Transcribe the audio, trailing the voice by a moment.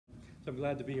I'm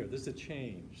glad to be here. This is a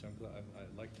change. I'm glad. I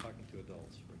like talking to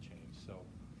adults for a change, so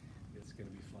it's going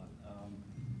to be fun.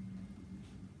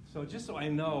 So just so I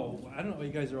know, I don't know what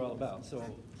you guys are all about. So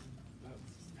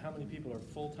how many people are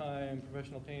full-time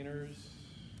professional painters,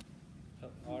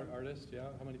 artists? Yeah.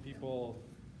 How many people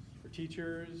are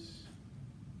teachers?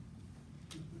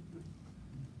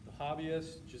 The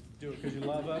hobbyists, just do it because you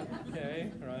love it. Okay,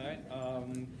 right.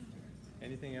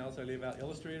 Anything else I leave out?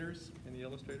 Illustrators? Any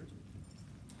illustrators?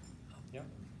 Yeah.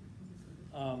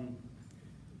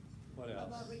 What else? How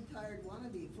about retired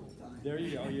wannabe full-time? There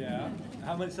you go, yeah.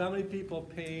 How many people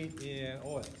paint in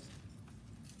oils?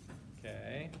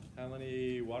 Okay. How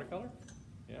many watercolor?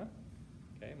 Yeah.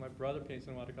 Okay, my brother paints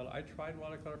in watercolor. I tried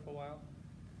watercolor for a while,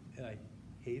 and I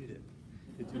hated it.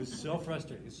 It was so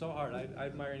frustrating. It's so hard. I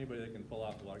admire anybody that can pull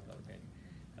off watercolor painting.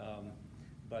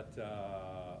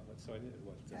 So I did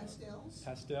what? Pastels?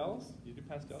 Pastels? You do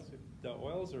pastels? The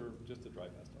oils or just a dry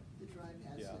pastel? The dry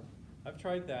pastel. Yeah. I've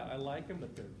tried that. I like them,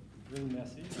 but they're really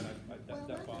messy. And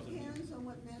that bothers me. Well, that depends on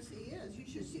what messy is. You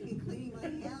should see me cleaning my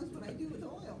hands when I do with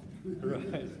oil.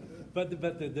 Right. But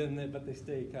they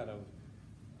stay kind of.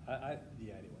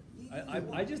 Yeah.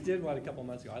 Anyway, I just did one a couple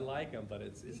months ago. I like them, but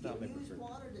it's not my preferred. You can use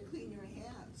water to clean your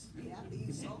hands. You have to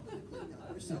use salt to clean them,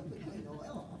 or soap to clean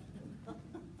oil off.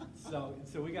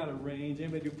 So we got a range.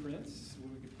 Anybody do prints?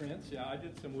 We could prints. Yeah, I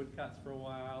did some woodcuts for a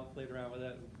while. Played around with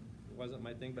it. It wasn't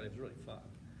my thing, but it was really fun.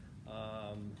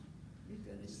 You've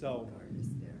got an so, ink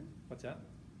artist there. What's that?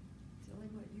 Tell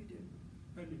him what you do.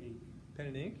 Pen and ink. Pen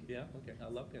and ink? Yeah. Okay. I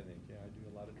love pen and ink. Yeah, I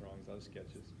do a lot of drawings, a lot of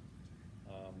sketches.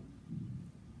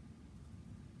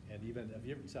 And even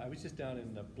so I was just down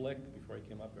in the Blick before I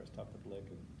came up here. I was talking to Blick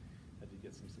and had to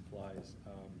get some supplies.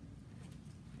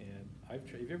 And have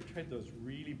you ever tried those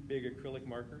really big acrylic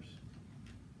markers?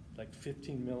 Like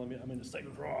 15 millimeter. I mean, it's like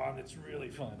raw and it's really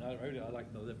fun. I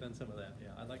like those. I've done some of that. Yeah,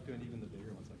 I like doing even the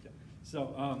bigger ones like that.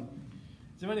 So,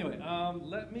 anyway,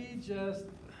 let me just,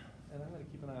 and I'm going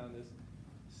to keep an eye on this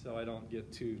so I don't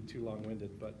get too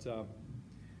long-winded. But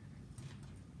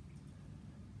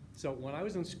so when I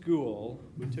was in school,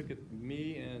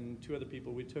 me and two other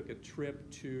people, we took a trip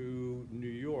to New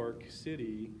York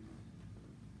City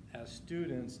as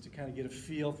students to kind of get a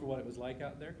feel for what it was like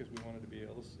out there, because we wanted to be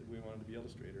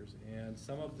illustrators. And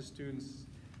some of the students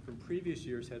from previous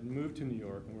years had moved to New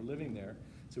York and were living there,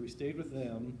 so we stayed with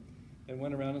them and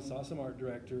went around and saw some art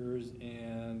directors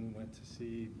and went to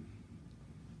see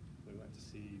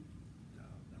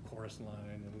the Chorus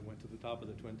Line, and we went to the top of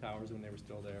the Twin Towers when they were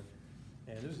still there.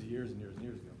 And this was years and years and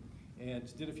years ago. And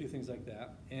just did a few things like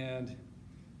that. And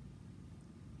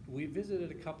we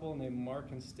visited a couple named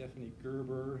Mark and Stephanie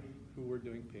Gerber who were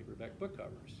doing paperback book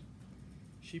covers.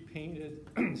 She painted,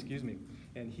 excuse me,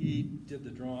 and he did the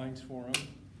drawings for them.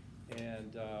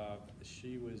 And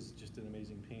she was just an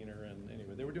amazing painter. And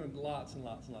anyway, they were doing lots and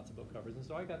lots and lots of book covers. And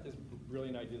so I got this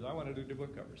brilliant idea that I wanted to do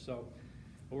book covers. So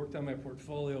I worked on my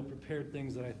portfolio, prepared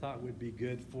things that I thought would be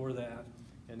good for that.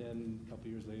 And then a couple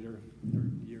years later, or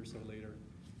a year or so later,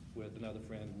 with another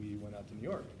friend, we went out to New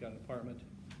York, got an apartment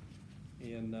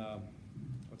in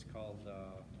what's called,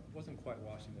 it wasn't quite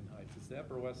Washington Heights. It's the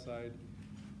Upper West Side,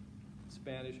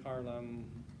 Spanish Harlem,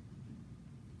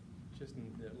 just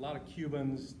a lot of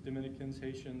Cubans, Dominicans,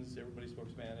 Haitians, everybody spoke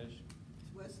Spanish.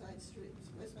 It's West Side Street, it's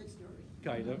West Side Story.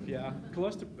 Kind of, yeah.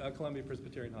 Close to Columbia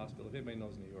Presbyterian Hospital, if anybody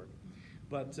knows New York.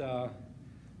 But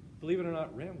believe it or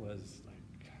not, rent was like,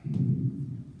 I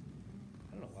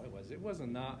don't know what it was. It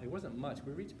wasn't much.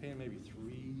 We were each paying maybe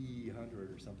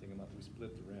 $300 or something a month. We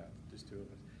split the rent, just two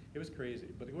of us. It was crazy,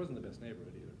 but it wasn't the best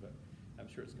neighborhood either. But I'm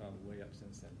sure it's gone way up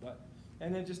since then.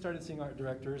 And then just started seeing art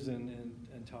directors and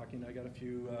talking. I got a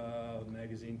few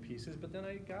magazine pieces, but then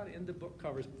I got into book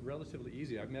covers relatively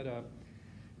easy. I met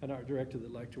an art director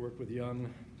that liked to work with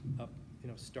young,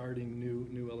 starting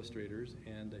new illustrators,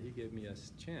 and he gave me a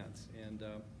chance. And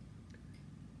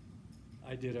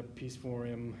I did a piece for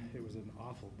him. It was an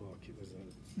awful book. It was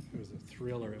a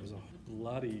thriller. It was a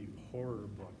bloody horror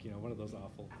book. One of those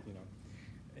awful.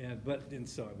 And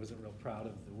so I wasn't real proud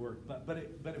of the work. But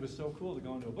it was so cool to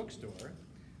go into a bookstore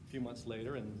a few months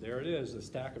later, and there it is, a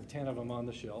stack of 10 of them on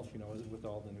the shelf. With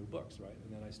all the new books, right?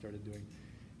 And then I started doing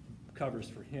covers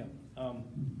for him.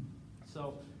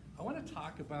 So I want to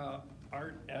talk about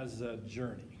art as a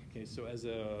journey. Okay, so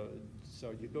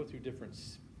you go through different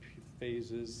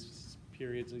phases,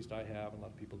 periods. At least I have, and a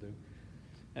lot of people do.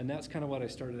 And that's kind of what I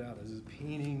started out as, is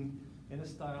painting in a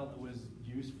style that was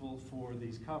useful for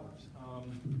these covers.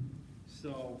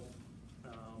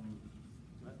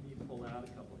 Let me pull out a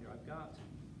couple here. I've got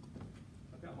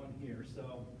one here.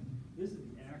 So this is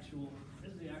the actual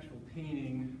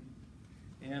painting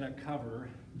and a cover.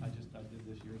 I did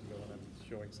this years ago when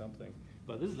showing something.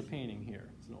 But this is the painting here.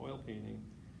 It's an oil painting,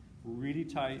 really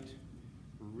tight,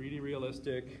 really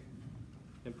realistic,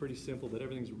 and pretty simple, but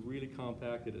everything's really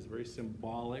compacted. It's very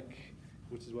symbolic,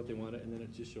 which is what they wanted, and then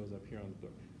it just shows up here on the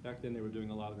book. Back then they were doing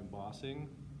a lot of embossing.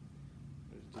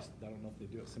 It was just, I don't know if they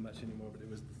do it so much anymore, but it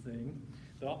was the thing.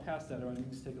 But I'll pass that around, you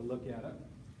can just take a look at it.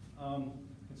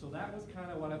 And so that was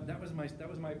kind of what that was my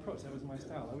approach, that was my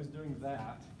style. I was doing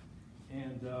that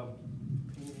and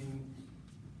painting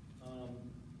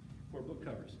for book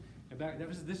covers. And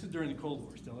this was during the Cold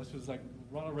War still. This was like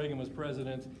Ronald Reagan was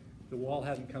president. The wall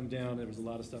hadn't come down. There was a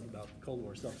lot of stuff about the Cold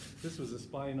War stuff. This was a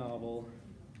spy novel.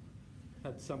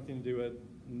 Had something to do with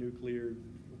nuclear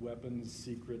weapons,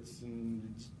 secrets,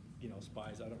 and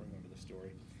spies. I don't remember the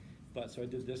story. But so I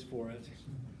did this for it.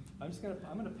 I'm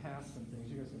gonna pass some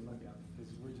things you guys can look at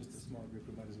because we're just a small group.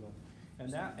 We might as well. And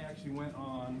that actually went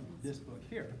on this book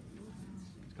here.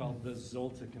 It's called the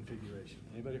Zolta configuration.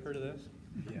 Anybody heard of this?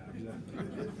 Yeah,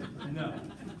 exactly. No.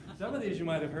 Some of these you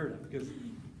might have heard of because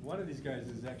one of these guys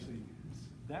is actually,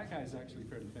 that guy's actually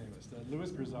fairly famous.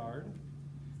 Louis Grizzard.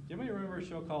 Do anybody remember a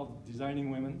show called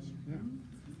Designing Women? Yeah.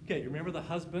 Okay, you remember the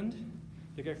husband?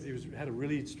 The guy had a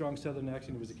really strong Southern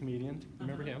accent. He was a comedian.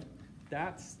 Remember him?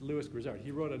 That's Louis Grizzard.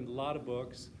 He wrote a lot of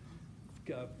books,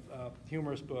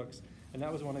 humorous books, and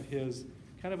that was one of his,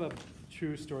 kind of a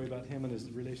true story about him and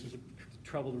his relationship,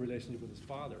 troubled relationship with his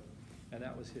father, and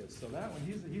that was his. So that one,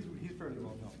 he's fairly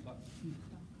well known.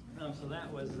 But, so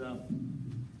that was,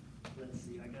 let's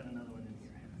see, I got another one in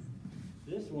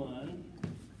here. This one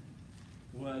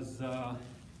was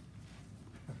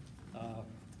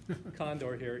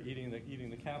Condor here eating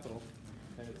the Capitol,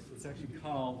 and it's actually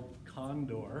called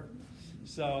Condor.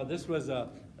 So this was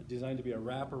designed to be a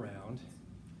wraparound.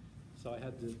 So I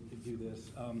had to do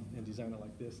this and design it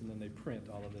like this, and then they print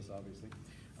all of this, obviously.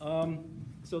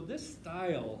 So this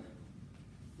style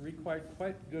required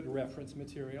quite good reference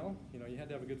material. You had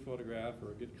to have a good photograph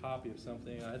or a good copy of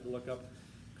something. I had to look up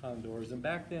condors, and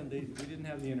back then we didn't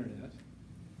have the internet.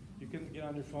 You couldn't get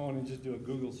on your phone and just do a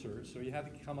Google search, so you had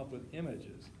to come up with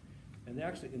images. And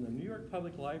actually, in the New York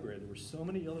Public Library, there were so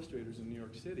many illustrators in New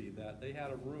York City that they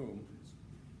had a room,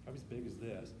 probably as big as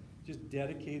this, just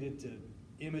dedicated to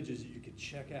images that you could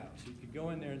check out. So you could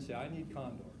go in there and say, I need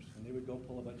condors. And they would go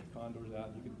pull a bunch of condors out.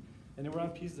 And they were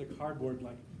on pieces of cardboard,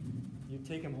 like you'd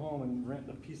take them home and rent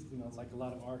a piece, it's like a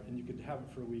lot of art, and you could have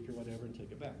it for a week or whatever and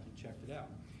take it back. You checked it out.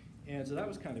 And so that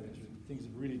was kind of interesting. Things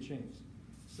have really changed.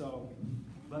 So,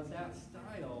 but that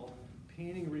style,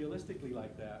 painting realistically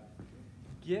like that,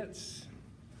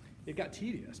 it got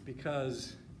tedious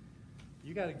because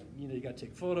you got to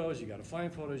take photos, you got to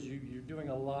find photos. You're doing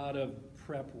a lot of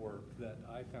prep work that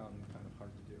I found kind of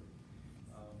hard to do.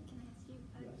 Can I ask you,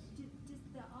 yes. Does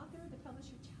the author or the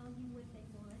publisher tell you what they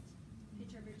want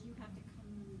picture of, or do you have to come?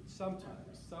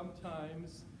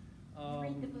 Sometimes.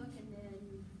 Read the book and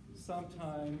then.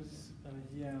 Sometimes,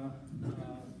 yeah.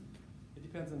 It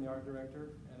depends on the art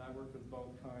director, and I work with both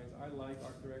kinds. I like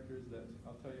art directors that,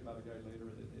 I'll tell you about a guy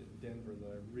later in Denver that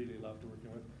I really loved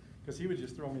working with, because he would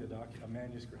just throw me a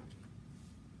manuscript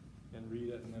and read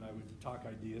it, and then I would talk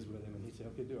ideas with him, and he'd say,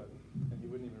 okay, do it. And he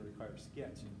wouldn't even require a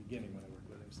sketch in the beginning when I worked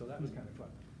with him, so that was kind of fun.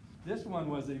 This one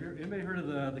was, anybody heard of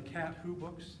the Cat Who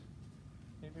books?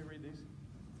 Anybody read these?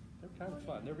 They're kind of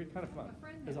fun. They're kind of fun.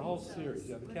 There's a whole series.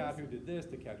 Yeah, the Cat Who did this,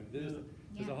 the Cat Who did this.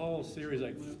 There's a whole series,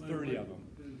 like 30 of them.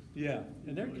 Yeah,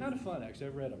 and they're kind of fun, actually.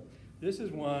 I've read them. This is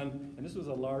one, and this was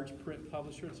a large print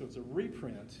publisher, so it's a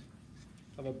reprint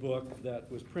of a book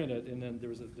that was printed, and then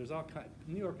there's all kind.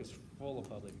 New York is full of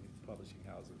publishing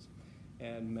houses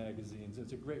and magazines.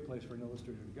 It's a great place for an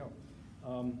illustrator to go.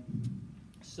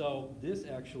 So this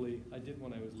actually, I did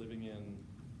when I was living in,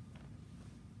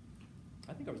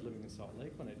 I think I was living in Salt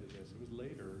Lake when I did this. It was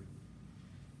later.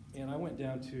 And I went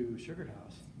down to Sugar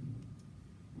House,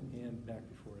 and back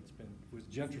before it was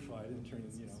gentrified and turned,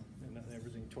 and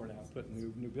everything torn out, put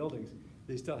new buildings.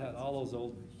 They still had all those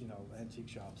old, antique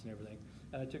shops and everything.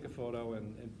 And I took a photo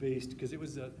and based, because it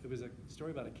was a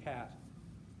story about a cat,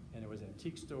 and it was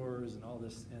antique stores and all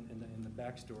this in the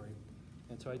backstory.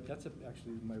 And so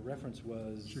actually my reference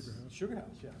was Sugar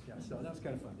House, yeah. So that was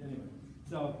kind of fun. Anyway,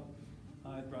 so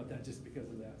I brought that just because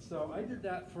of that. So I did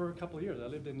that for a couple of years. I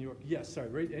lived in New York. Yes, sorry.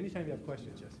 Right, anytime you have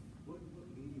questions, yes. What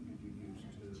medium did you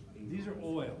use to paint? These are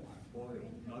oil.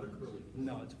 Oil, not acrylic.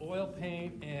 No, it's oil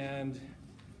paint,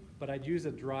 but I'd use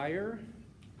a dryer.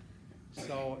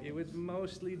 So it would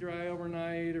mostly dry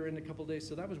overnight or in a couple of days.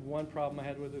 So that was one problem I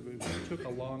had with it. It took a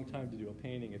long time to do a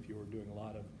painting if you were doing a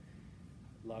lot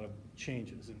of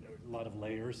changes and a lot of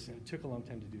layers. And it took a long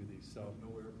time to do these. So no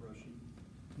airbrushing?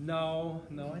 No,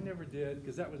 I never did,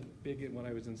 because that was big when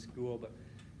I was in school. But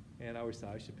And I always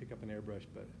thought I should pick up an airbrush,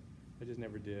 but I just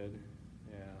never did.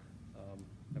 Yeah,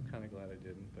 I'm kind of glad I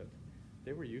didn't, but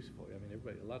they were useful. I mean,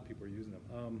 a lot of people were using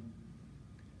them.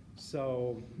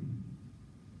 So,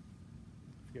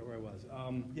 I forget where I was.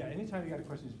 Yeah, anytime you got a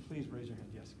question, please raise your hand.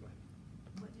 Yes, go ahead.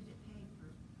 What did it pay for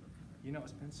cover? You know,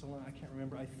 it's been so long, I can't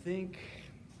remember. I think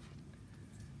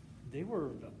they were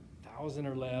 1,000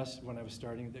 or less when I was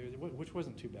starting, which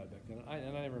wasn't too bad back then.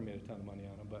 And I never made a ton of money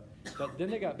on them, but then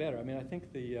they got better. I mean, I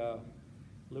think the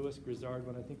Louis Grizzard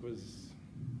one, I think was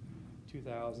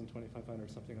 2,000, 2,500,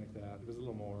 something like that. It was a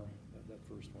little more, that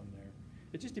first one there.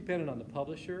 It just depended on the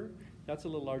publisher. That's a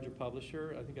little larger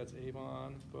publisher. I think that's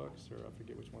Avon Books, or I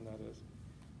forget which one that is.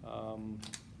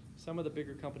 Some of the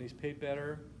bigger companies paid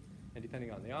better, and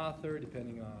depending on the author,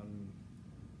 depending on,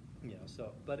 you know,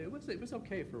 so, but it was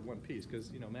okay for one piece, because,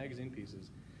 you know, magazine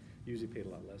pieces usually paid a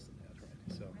lot less than that,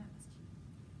 right? So,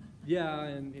 yeah,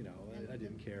 and, you know, I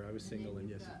didn't care. I was single, and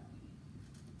yes.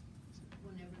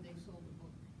 Whenever they sold the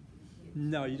book.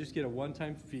 No, you just get a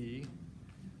one-time fee,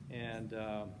 and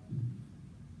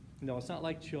no, it's not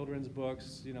like children's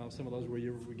books, you know, some of those where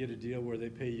you get a deal where they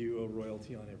pay you a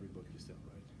royalty on every book you sell,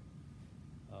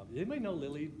 right? Anybody know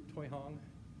Lily Toy Hong?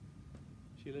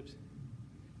 She lives,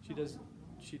 she does,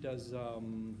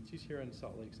 she's here in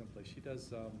Salt Lake someplace. She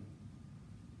does,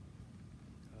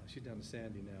 she's down to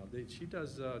Sandy now. She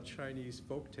does Chinese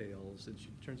folk tales, and she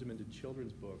turns them into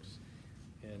children's books.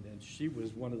 And she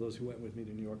was one of those who went with me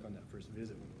to New York on that first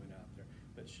visit when we went out there.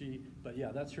 But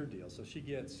yeah, that's her deal. So she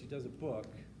does a book,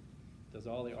 does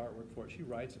all the artwork for it. She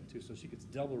writes them too, so she gets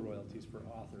double royalties for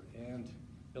author and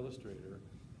illustrator.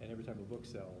 And every time a book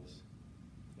sells,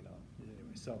 you know,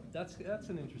 anyway. So that's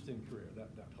an interesting career,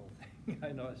 that whole thing.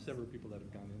 I know several people that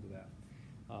have gone into that.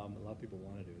 A lot of people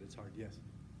want to do it. It's hard, yes.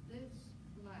 This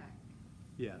black,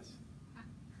 Yes.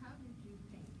 how did you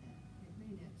paint that? I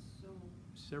mean, it's so.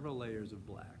 Several layers of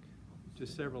black.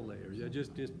 Just several layers. Yeah,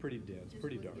 just pretty dense,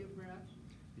 pretty dark. Just with your brush?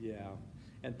 Yeah,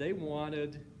 and they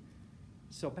wanted,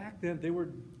 so back then they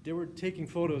were taking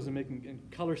photos and making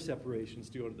color separations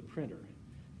to go to the printer.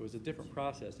 It was a different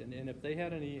process, and if they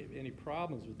had any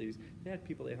problems with these, they had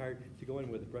people they hired to go in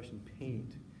with a brush and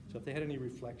paint. So if they had any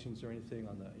reflections or anything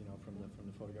on the, you know, from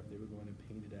the photograph, they would go in and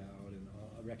paint it out, and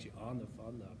actually on the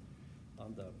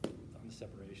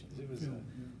separations. It was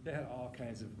they had all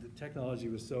kinds of, the technology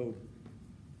was so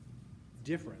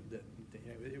different that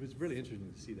it was really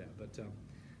interesting to see that. But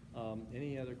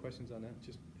any other questions on that?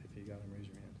 Just if you got them, raise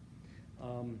your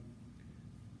hand.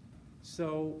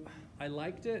 So I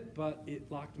liked it, but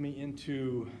it locked me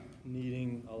into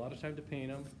needing a lot of time to paint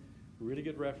them, really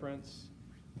good reference,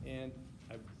 and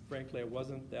frankly, I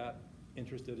wasn't that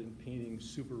interested in painting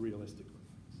super realistically.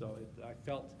 So I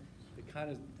felt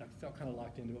kind of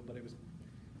locked into it, but it was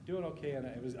doing okay, and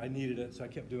I needed it, so I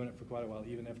kept doing it for quite a while.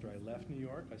 Even after I left New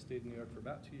York, I stayed in New York for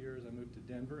about 2 years. I moved to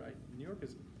Denver. New York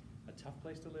is a tough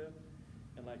place to live,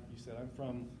 and like you said, I'm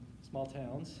from small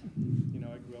towns. You know,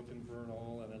 I grew up in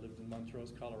Vernal, and I lived in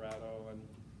Montrose, Colorado, and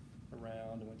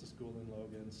around, and went to school in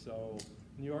Logan. So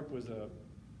New York was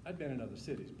I'd been in other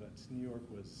cities, but New York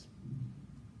was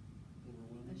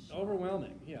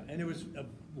overwhelming, yeah. And it was a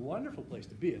wonderful place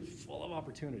to be. It's full of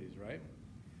opportunities, right?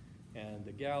 And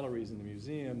the galleries and the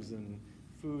museums and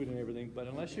food and everything. But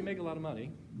unless you make a lot of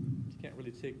money, you can't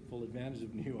really take full advantage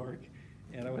of New York.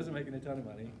 And I wasn't making a ton of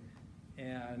money.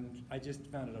 And I just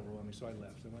found it overwhelming, so I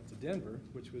left. I went to Denver,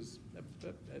 which was,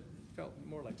 it felt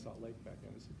more like Salt Lake back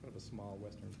then. It was kind of a small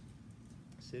western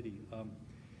city.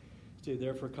 Stayed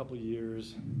there for a couple of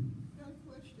years. Got a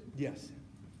question. Yes.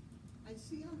 I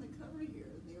see on the cover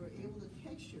here, they were able to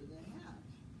texture the hat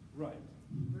Right.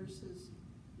 versus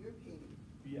your painting.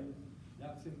 Yeah,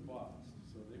 that's embossed.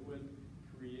 So they would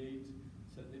create,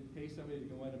 so they'd pay somebody to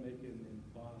go in and make it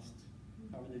embossed,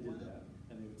 however they did that.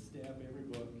 And they would stamp every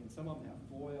book, and some of them have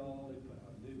foil.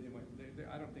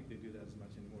 I don't think they do that as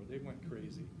much anymore. They went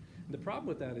crazy. And the problem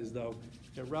with that is, though,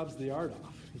 it rubs the art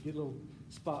off. You get little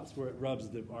spots where it rubs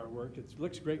the artwork. It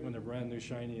looks great when they're brand new,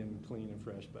 shiny, and clean and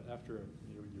fresh, but after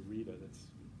you read it, it's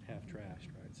half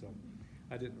trashed, right? So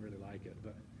I didn't really like it,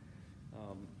 but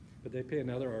they pay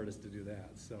another artist to do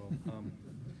that. So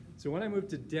so when I moved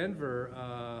to Denver,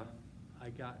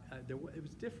 it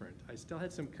was different. I still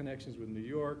had some connections with New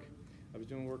York. I was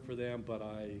doing work for them, but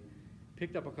I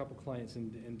picked up a couple clients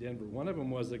in Denver. One of them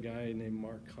was a guy named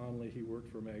Mark Conley. He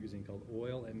worked for a magazine called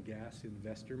Oil and Gas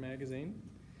Investor Magazine,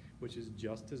 which is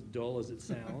just as dull as it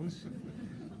sounds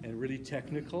and really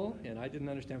technical. And I didn't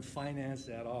understand finance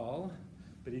at all,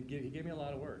 but he gave me a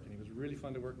lot of work, and he was really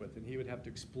fun to work with. And he would have to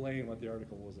explain what the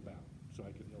article was about so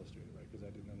I could illustrate it, right? Because I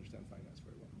didn't understand finance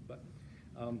very well. But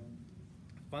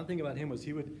fun thing about him was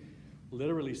he would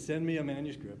literally send me a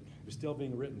manuscript. It was still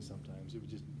being written sometimes. It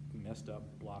was just messed up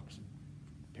blocks,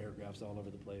 paragraphs all over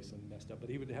the place and messed up. But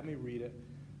he would have me read it.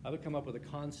 I would come up with a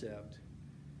concept,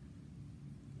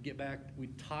 get back,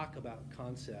 we'd talk about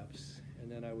concepts,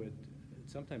 and then I would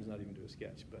sometimes not even do a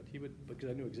sketch, but he would, because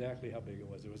I knew exactly how big it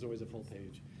was. It was always a full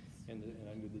page, and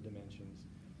I knew the dimensions,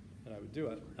 and I would do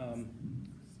it.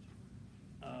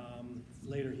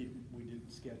 Later, we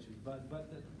did sketches, but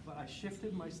I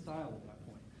shifted my style at that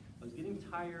point. I was getting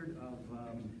tired of,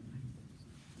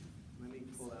 let me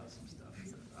pull out some stuff.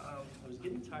 I was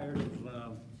getting tired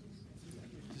of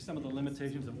just some of the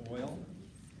limitations of oil,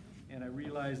 and I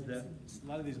realized that a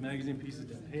lot of these magazine pieces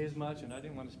didn't pay as much, and I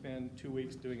didn't want to spend 2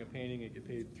 weeks doing a painting and get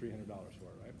paid $300 for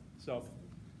it, right? So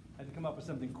I had to come up with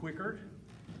something quicker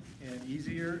and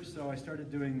easier, so I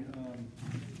started doing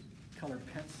color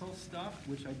pencil stuff,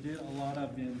 which I did a lot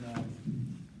of in,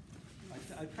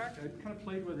 I kind of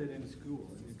played with it in school,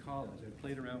 in college. I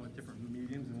played around with different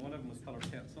mediums, and one of them was color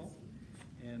pencil.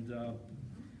 And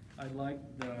I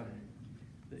liked the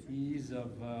ease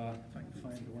of, if I can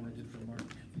find the one I did for Mark,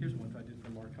 here's one I did for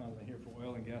Mark Conley here for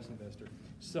Oil and Gas Investor.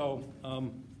 So,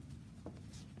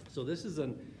 so this is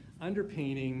an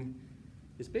underpainting.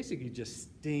 It's basically just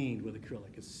stained with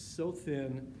acrylic. It's so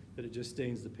thin that it just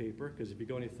stains the paper, because if you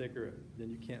go any thicker, then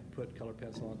you can't put color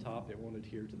pencil on top. It won't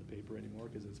adhere to the paper anymore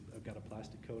because it's got a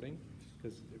plastic coating,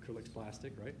 because acrylic's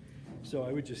plastic, right? So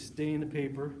I would just stain the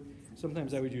paper.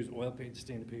 Sometimes I would use oil paint to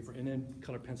stain the paper and then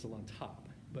color pencil on top.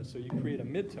 But so you create a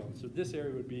mid-tone. So this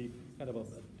area would be kind of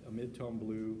a mid-tone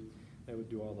blue. I would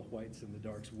do all the whites and the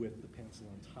darks with the pencil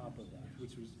on top of that,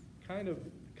 which was kind of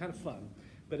fun.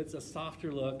 But it's a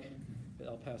softer look.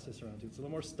 I'll pass this around too. It's a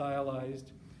little more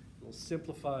stylized, a little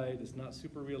simplified. It's not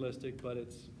super realistic, but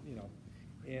it's, you know.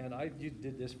 And I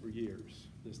did this for years,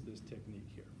 this technique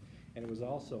here. And it was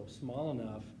also small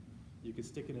enough you could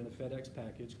stick it in a FedEx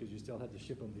package, because you still had to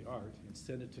ship them the art, and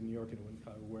send it to New York, and it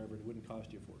wouldn't wherever, it wouldn't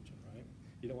cost you a fortune, right?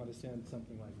 You don't want to send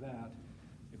something like that,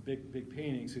 big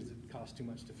paintings, because it costs too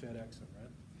much to FedEx them, right?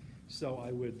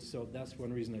 So that's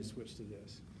one reason I switched to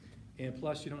this. And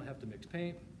plus, you don't have to mix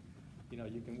paint. You know,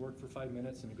 you can work for 5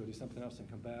 minutes and then go do something else and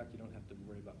come back. You don't have to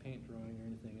worry about paint drying or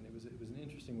anything, and it was an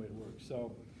interesting way to work.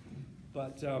 So,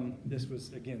 but this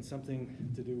was, again,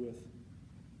 something to do with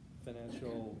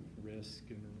financial risk,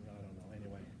 and I don't know,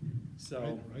 anyway.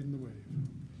 So, riding the wave.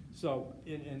 So,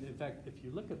 in fact, if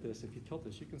you look at this, if you tilt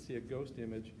this, you can see a ghost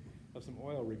image of some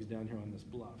oil rigs down here on this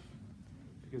bluff.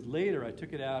 Because later I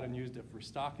took it out and used it for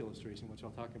stock illustration, which I'll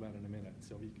talk about in a minute.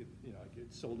 So you could, you know, I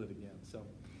could sold it again. So,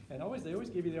 and they always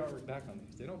give you the artwork back on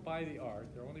these. They don't buy the art.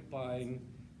 They're only buying,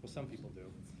 well, some people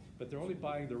do, but they're only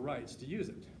buying the rights to use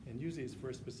it. And usually it's for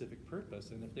a specific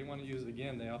purpose. And if they want to use it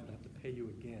again, they often have to pay you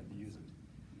again to use it.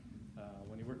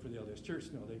 When you work for the LDS Church,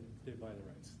 no, they buy the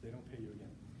rights. They don't pay you again.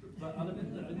 But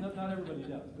not everybody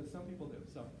does, but some people do.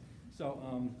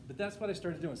 But that's what I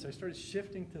started doing. So I started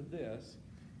shifting to this,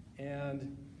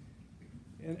 and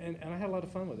I had a lot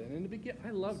of fun with it. And in the beginning, I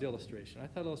loved illustration. I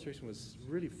thought illustration was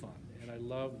really fun, and I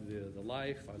loved the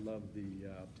life. I loved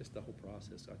just the whole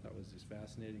process. I thought it was just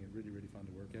fascinating and really, really fun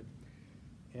to work at.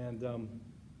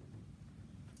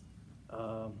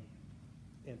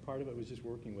 And part of it was just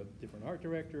working with different art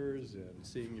directors, and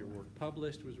seeing your work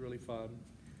published was really fun.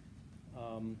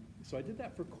 So I did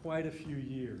that for quite a few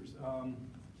years.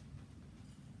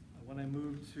 When I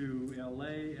moved to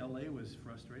LA was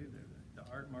frustrating. The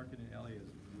art market in LA is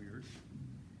weird.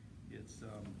 It's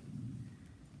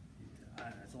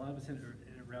a lot of it's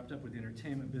wrapped up with the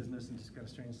entertainment business and just kind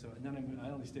of strange. So, and then I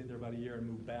only stayed there about a year and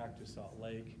moved back to Salt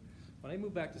Lake. When I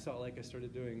moved back to Salt Lake, I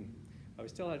started doing, I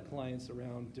still had clients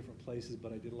around different places,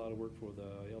 but I did a lot of work for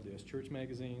the LDS Church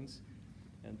magazines,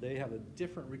 and they have a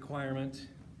different requirement.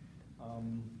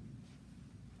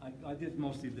 I did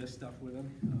mostly this stuff with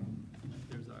them.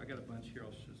 I got a bunch here.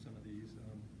 I'll show some of these.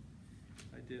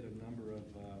 I did a number of.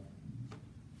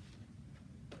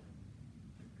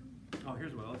 Oh,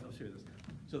 here's what I'll show you this.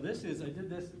 So I did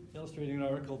this illustrating an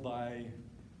article by,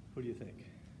 who do you think?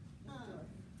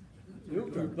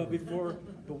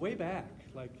 But way back,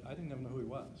 like I didn't even know who he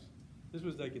was. This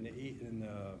was like in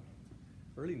the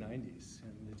early '90s,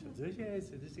 and it said, yeah,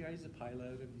 this guy's a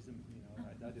pilot, and he's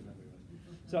I didn't know who he was.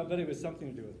 So, but it was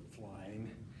something to do with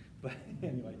flying. But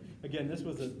anyway, again, this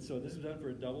was done for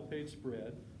a double-page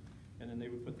spread, and then they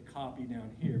would put the copy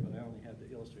down here. But I only had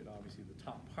to illustrate, obviously, the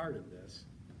top part of this.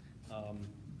 Do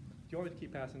you want me to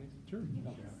keep passing these? Sure.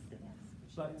 Okay.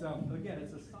 But again,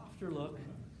 it's a softer look.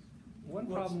 One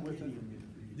problem with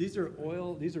it, these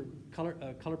are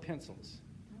color pencils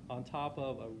on top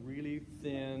of a really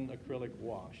thin acrylic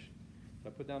wash. So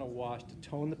I put down a wash to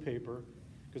tone the paper,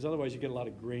 because otherwise you get a lot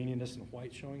of graininess and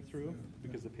white showing through,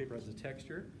 because the paper has a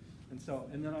texture.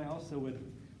 And then I also would,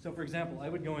 so for example, I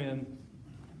would go in,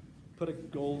 put a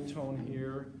gold tone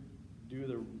here, do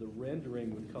the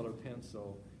rendering with color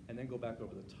pencil, and then go back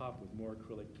over the top with more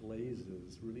acrylic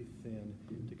glazes, really thin,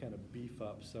 to kind of beef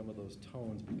up some of those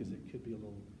tones, because it could be a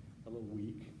little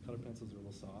weak. Color pencils are a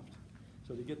little soft.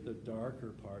 So to get the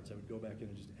darker parts, I would go back in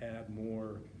and just add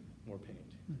more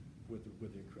paint with the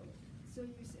acrylic. So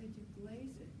you said you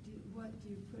glaze it, what do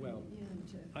you put Well, it in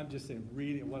to? I'm just saying,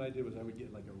 what I did was I would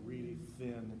get like a really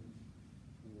thin,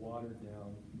 watered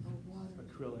down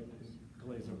acrylic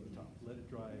glaze over the top. Let it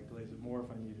dry, glaze it more if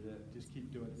I needed it. Just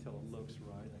keep doing it until it looks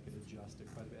right. I could adjust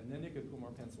it quite a bit. And then you could put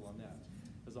more pencil on that.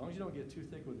 As long as you don't get too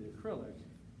thick with the acrylic,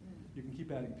 you can keep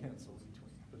adding pencils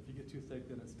between. But if you get too thick,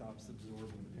 then it stops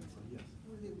absorbing the pencil. Yes?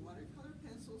 Were they watercolor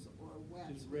pencils or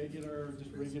wax? Just regular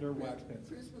wax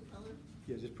pencils. Prismacolor?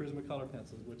 Yeah, just Prismacolor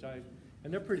pencils,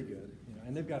 and they're pretty good, you know,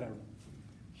 and they've got a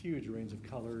huge range of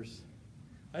colors.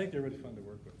 I think they're really fun to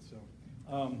work with, so.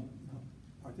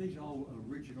 Are these all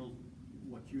original,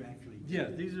 what you actually did? Yeah,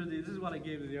 this is what I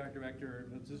gave to the art director,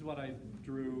 this is what I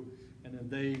drew, and then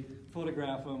they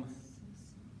photograph them,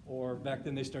 or back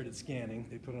then they started scanning,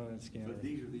 they put it on a scanner. But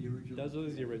these are the originals?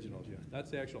 Those are the originals, yeah.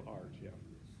 That's the actual art, yeah.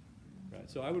 Right,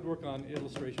 so I would work on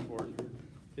illustration board.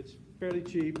 It's fairly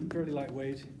cheap, fairly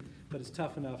lightweight, but it's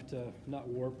tough enough to not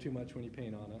warp too much when you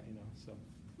paint on it, you know, so.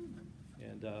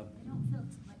 And, I don't feel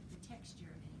like the texture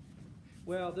of anything.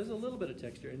 well, there's a little bit of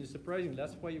texture, and it's surprising.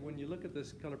 That's why when you look at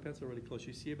this color pencil really close,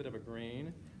 you see a bit of a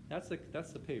grain. That's the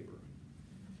paper.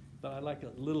 But I like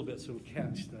a little bit so it'll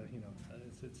catch the, you know,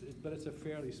 but it's a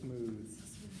fairly smooth.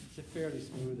 It's a fairly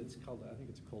smooth. It's called, I think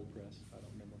it's a cold press. I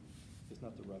don't remember. It's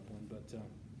not the rough one, but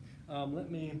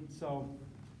so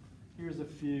here's a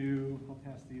few. I'll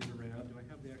pass these around. Do I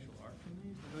have the actual art from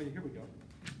these? Oh, yeah, here we go.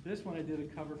 This one I did a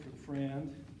cover for a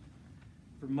friend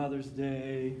for Mother's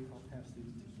Day. I'll pass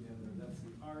these together. That's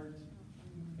the art,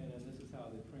 and then this is how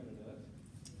they printed it.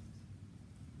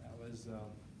 That was a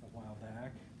while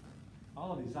back.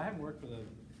 All of these, I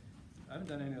haven't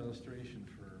done any illustration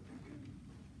for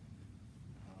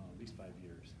at least 5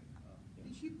 years.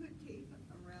 Did you put tape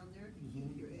around there to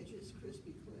keep your edges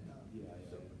crispy clear? Yeah.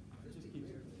 Crispy Just keeps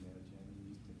clear? it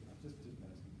managing. Just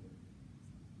masking tape.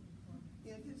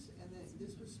 Yeah, and then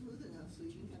this was smooth enough so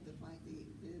you didn't have to find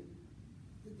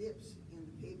the dips in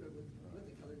the paper with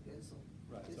the colored pencil.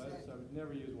 Right, Just so I that- would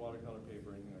never use watercolor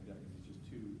paper or anything like that because it's just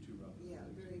too rough. Yeah,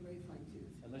 very, very fine tooth.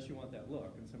 Unless you want that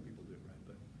look, and some people do, right?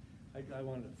 But I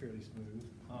wanted it fairly smooth.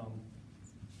 I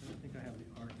think I have the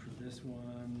art for this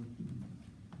one.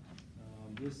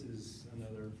 This is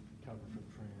another cover for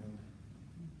a friend.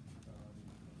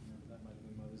 That might have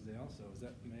been Mother's Day also. Is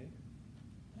that May?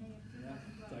 Yeah,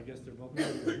 so I guess they're both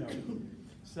May. No.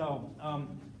 So,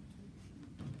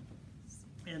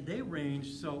 and they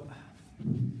range, so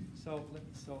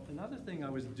another thing I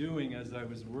was doing as I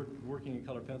was working in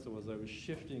color pencil was I was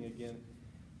shifting again.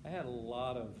 I had a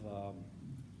lot of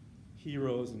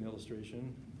heroes in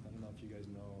illustration. I don't know if you guys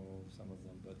know some of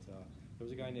them, but there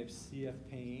was a guy named C.F.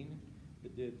 Payne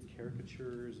that did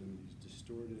caricatures and these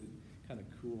distorted, kind of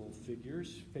cool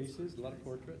figures, faces, a lot of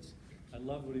portraits. I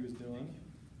loved what he was doing.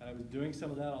 And I was doing some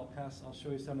of that. I'll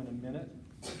show you some in a minute.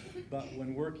 But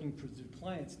when working for the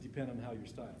clients, depend on how your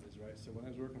style is, right? So when I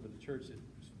was working for the church, it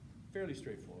was fairly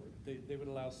straightforward. They would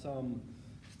allow some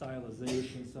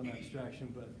stylization, some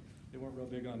abstraction, but they weren't real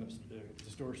big on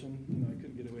distortion. You know, I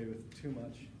couldn't get away with too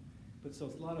much. But so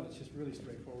a lot of it's just really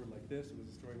straightforward like this. It was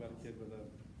a story about a kid with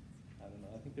I don't know,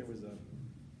 I think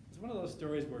it's one of those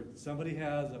stories where somebody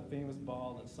has a famous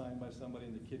ball that's signed by somebody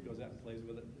and the kid goes out and plays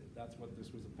with it. That's what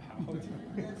this was about.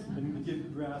 And the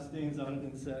kid grass stains on it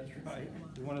and such, right?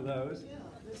 One of those. Yeah.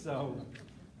 So,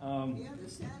 Yeah, the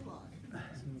sandlot.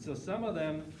 so some of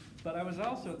them, but I was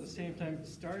also at the same time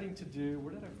starting to do,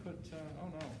 where did I put, oh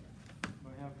no, do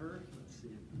I have her? Let's see.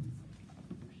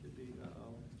 There should be,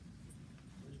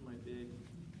 where's my big,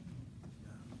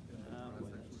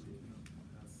 let's see.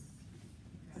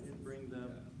 I didn't bring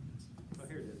the, oh,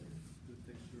 here it is.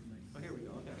 Oh, here we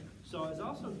go, okay. So I was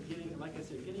also getting, like I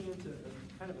said, getting into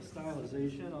kind of a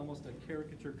stylization, almost a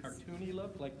caricature cartoony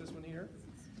look, like this one here.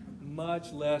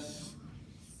 Much less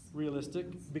realistic,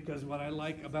 because what I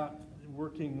like about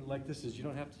working like this is you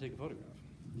don't have to take a photograph.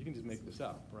 You can just make this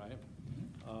up, right?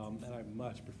 And I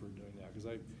much prefer doing that, because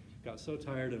I got so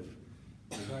tired of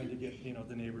trying to get, you know,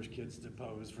 the neighbor's kids to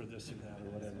pose for this or that or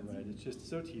whatever, right? It's just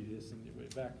so tedious,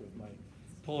 and back with my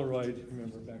Polaroid,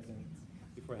 remember back then,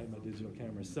 before I had my digital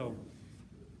cameras. So,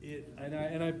 and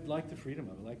I like the freedom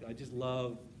of it. I just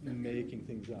love making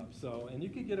things up. So, and you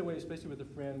can get away, especially with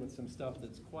a friend, with some stuff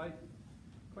that's quite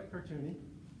quite cartoony,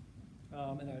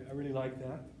 and I really like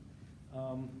that.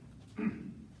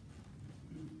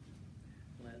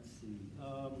 Let's see.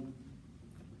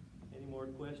 Any more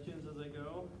questions as I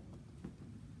go?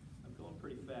 I'm going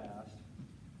pretty fast.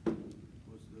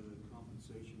 Was the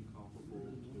compensation comparable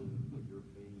to what you're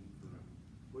paying for,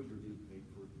 what you're getting paid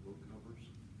for the book covers?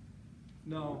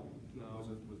 No, Was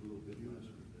no. it a little bit less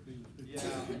for this? Yeah,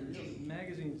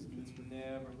 magazines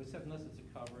never, except unless it's a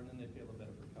cover, and then they pay a little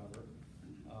better for cover.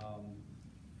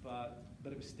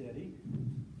 But it was steady.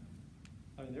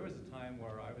 I mean, there was a time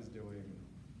where I was doing,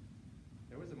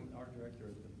 there was an art director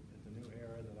at the New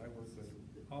Era that I worked with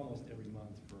almost every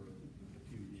month for a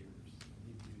few years.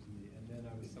 He'd use me, and then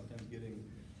I was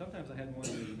sometimes I had one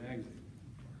in the magazine.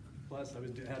 Plus,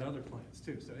 I had other clients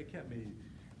too, so it kept me.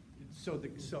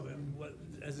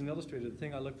 As an illustrator, the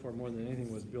thing I looked for more than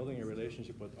anything was building a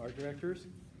relationship with art directors.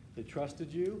 They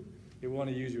trusted you, they want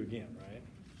to use you again, right?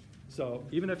 So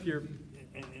even if you're,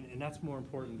 and that's more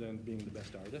important than being the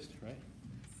best artist, right?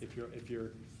 If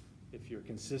you're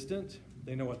consistent,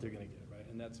 they know what they're going to get, right?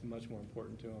 And that's much more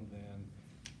important to them than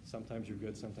sometimes you're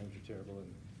good, sometimes you're terrible,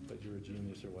 but you're a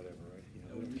genius or whatever, right? You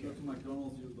know, When you go to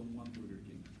McDonald's, you're the one Burger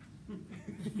King.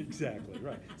 Exactly,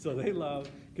 right. So they love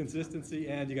consistency,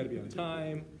 and you got to be on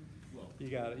time. Well, You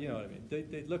got to, you know what I mean.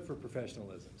 They look for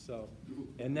professionalism. So,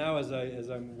 and now as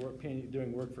I'm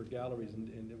doing work for galleries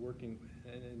and working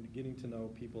and getting to know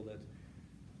people that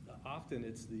often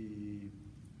it's the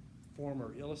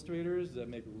former illustrators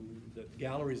that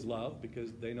galleries love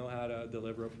because they know how to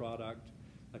deliver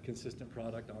a consistent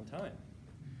product on time.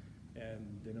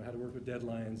 And they know how to work with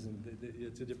deadlines, and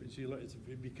it's a different.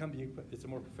 It's a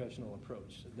more professional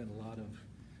approach than a lot of.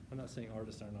 I'm not saying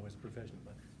artists aren't always professional,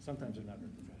 but sometimes they're not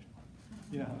very professional.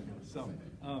 You know how it goes. So,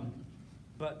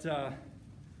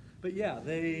 but yeah,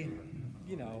 they,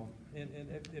 you know, and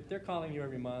if they're calling you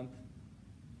every month,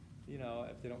 you know,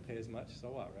 if they don't pay as much, so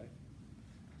what, right?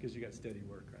 Because you got steady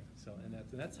work, right? So, and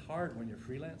that's hard when you're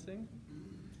freelancing.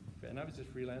 And I was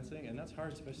just freelancing, and that's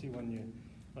hard, especially when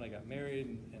I got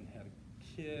married and had a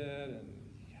kid, and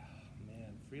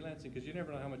man, freelancing, because you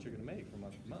never know how much you're going to make from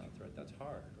month to month, right? That's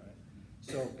hard, right?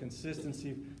 So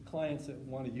consistency, clients that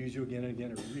want to use you again and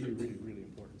again are really, really, really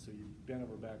important. So you bend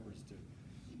over backwards too.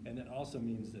 And that also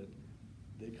means that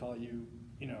they call you,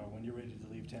 you know, when you're ready to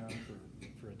leave town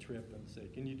for a trip and say,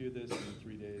 can you do this in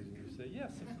 3 days? And you say,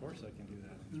 yes, of course I can do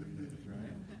that in 3 days,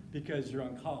 right? Because you're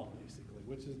on call, basically,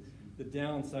 which is the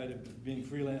downside of being a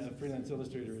freelance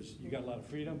illustrator is you got a lot of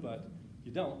freedom, but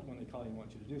you don't when they call you and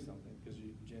want you to do something, because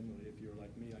you generally, if you're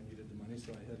like me, I needed the money,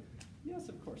 so I had, yes,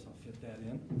 of course, I'll fit that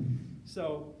in.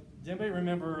 So, does anybody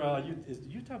remember, is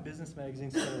Utah Business Magazine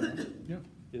still around? Yeah.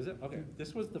 Is it? Okay.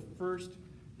 This was the first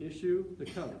issue, the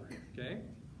cover, okay?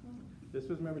 This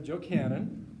was, remember, Joe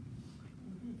Cannon.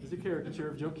 This is a caricature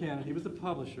of Joe Cannon. He was the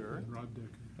publisher. Rod Decker.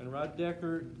 And Rod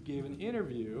Decker gave an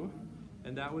interview,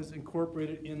 and that was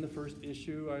incorporated in the first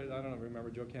issue. I don't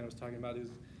remember, Joe Cannon was talking about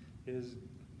his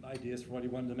ideas for what he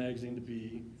wanted the magazine to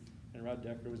be, and Rod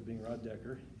Decker was being Rod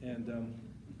Decker. And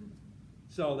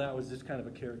so that was just kind of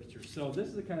a caricature. So this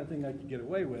is the kind of thing I could get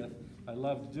away with. I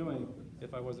loved doing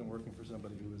if I wasn't working for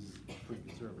somebody who was pretty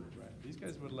conservative, right? These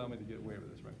guys would allow me to get away with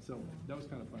this, right? So that was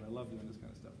kind of fun. I love doing this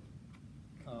kind of stuff.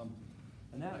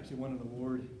 And that actually won an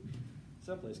award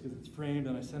someplace because it's framed,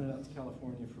 and I sent it out to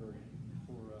California for a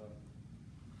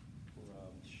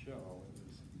show. It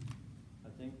was, I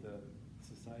think, the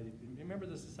Society. Remember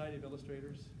the Society of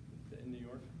Illustrators in New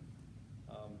York?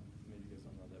 Maybe you guys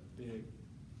don't know that big.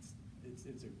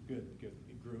 It's a good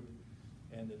group,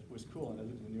 and it was cool. And I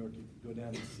lived in New York. You could go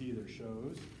down and see their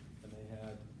shows, and they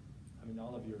had, I mean,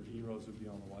 all of your heroes would be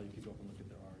on the wall. You could go up and look at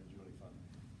their art. It was really fun.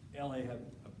 LA had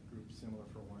a group similar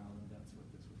for a while, and that's what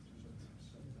this was.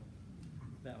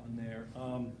 That one there.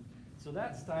 So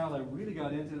that style I really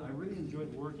got into. I really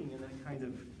enjoyed working in that kind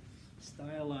of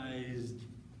stylized,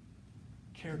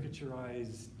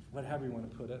 caricaturized, whatever you want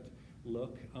to put it,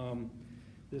 look.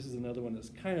 This is another one that's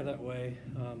kind of that way.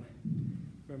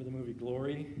 Remember the movie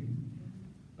Glory?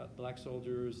 About black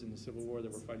soldiers in the Civil War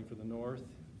that were fighting for the North.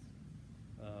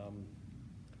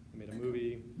 They made a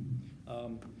movie.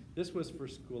 This was for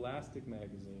Scholastic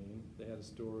magazine. They had a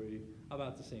story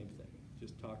about the same thing,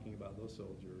 just talking about those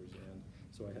soldiers. And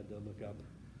so I had to look up,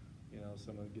 you know,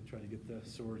 try to get the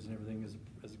swords and everything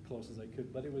as close as I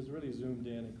could. But it was really zoomed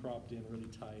in and cropped in really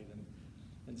tight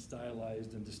and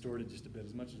stylized and distorted just a bit,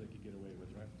 as much as I could get away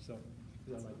with, right? So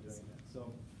I like doing that.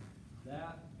 So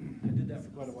that, I did that for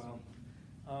quite a while.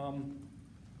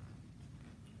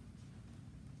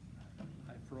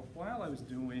 For a while I was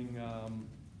doing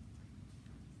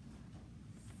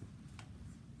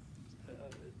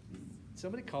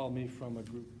somebody called me from a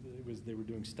group, they were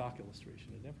doing stock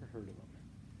illustration. I'd never heard of them.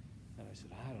 And I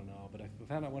said, I don't know, but I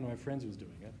found out one of my friends was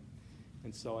doing it.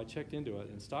 And so I checked into it,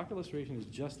 and stock illustration is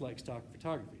just like stock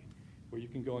photography, where you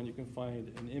can go and you can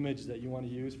find an image that you want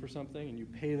to use for something, and you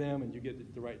pay them, and you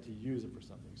get the right to use it for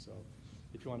something. So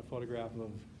if you want a photograph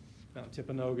of Mount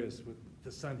Timpanogos with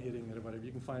the sun hitting it or whatever,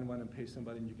 you can find one and pay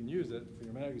somebody, and you can use it for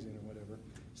your magazine or whatever.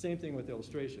 Same thing with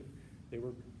illustration. They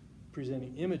were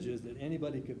presenting images that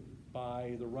anybody could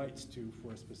buy the rights to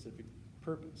for a specific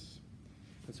purpose.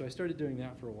 And so I started doing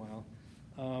that for a while.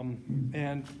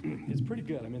 And it's pretty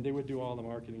good. I mean, they would do all the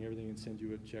marketing, everything, and send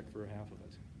you a check for half of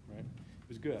it, right? It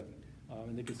was good.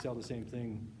 And they could sell the same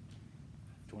thing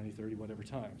 20, 30, whatever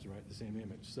times, right? The same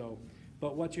image. So,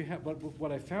 but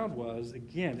what I found was,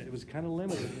 again, it was kind of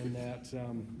limited in that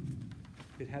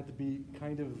it had to be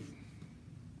kind of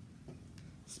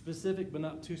specific, but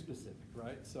not too specific,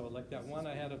 right? So like that one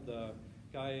I had of the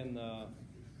guy in the,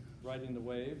 riding the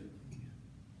wave,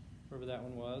 wherever that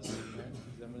one was, right?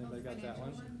 Has anybody got that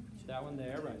one? That one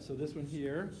there, right. So this one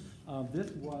here,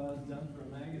 this was done for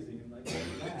a magazine, like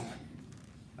that.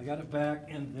 I got it back,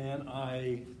 and then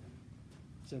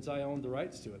since I owned the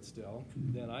rights to it still,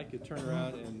 then I could turn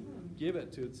around and give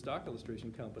it to the stock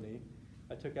illustration company.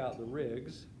 I took out the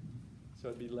rigs, so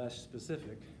it'd be less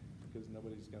specific, because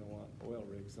nobody's gonna want oil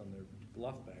rigs on their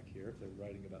bluff back here if they're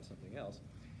writing about something else.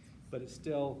 But it's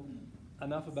still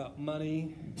enough about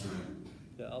money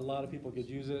that a lot of people could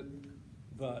use it,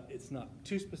 but it's not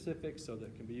too specific, so that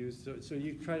it can be used. So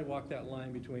you try to walk that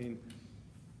line between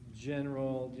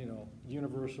general,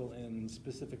 universal, and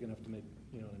specific enough to make,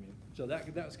 you know what I mean? So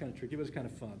that was kind of tricky. It was kind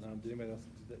of fun. Did anybody else,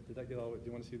 did that get all, do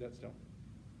you want to see that still?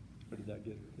 Or did that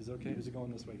get, is it okay? Is it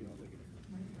going this way? You don't think it?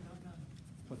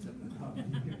 What's that?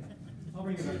 I'll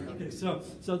bring it back. Okay,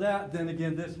 so that, then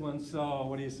again, this one, so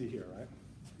what do you see here, right?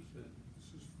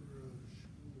 This is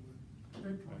for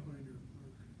Binder Park.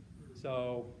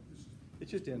 So it's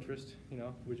just interest,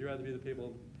 Would you rather be the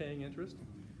people paying interest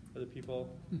or the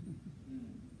people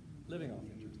living off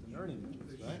interest and earning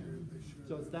interest, right?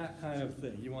 So it's that kind of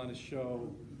thing. You want to show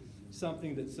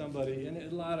something that somebody, and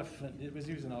it was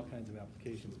used in all kinds of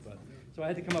applications, but, so I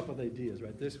had to come up with ideas,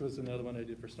 right? This was another one I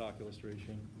did for stock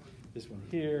illustration. This one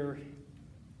here,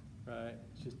 right?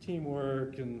 It's just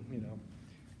teamwork, and,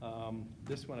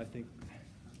 this one I think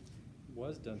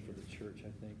was done for the church,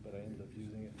 I think, but I ended up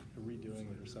using it, redoing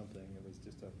it or something. It was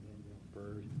just a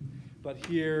bird. But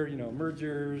here,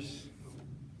 mergers,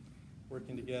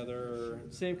 working together,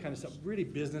 same kind of stuff, really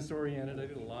business oriented. I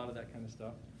did a lot of that kind of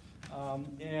stuff.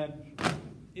 And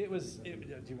do you want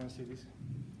to see these?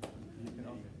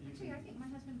 Actually, I think my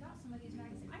husband got some of these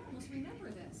magazines. I almost remember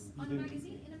this You on a did?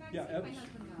 magazine, in a magazine Yeah, my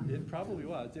husband got. it probably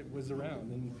was. It was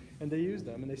around, and they used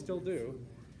them, and they still do.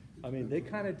 I mean, they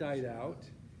kind of died out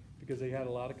because they had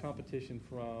a lot of competition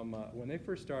from, when they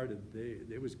first started,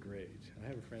 it was great. I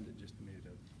have a friend that just made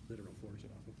a literal fortune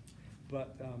off of it.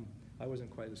 But I wasn't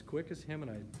quite as quick as him,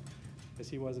 and as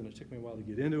he was, and it took me a while to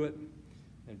get into it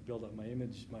and build up my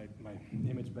image bank,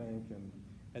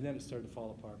 and then it started to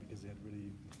fall apart because they had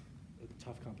really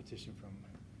tough competition from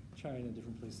China and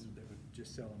different places that would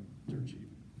just sell them dirt cheap.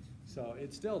 So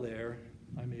it's still there.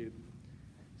 I made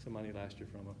some money last year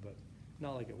from it, but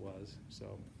not like it was.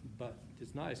 So, but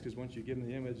it's nice because once you give them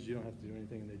the image, you don't have to do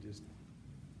anything, and they just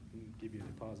give you a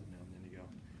deposit now, and then you go,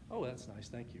 oh, that's nice,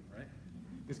 thank you, right?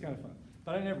 It's kind of fun.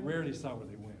 But I rarely saw where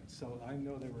they went. So I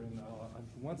know they were in,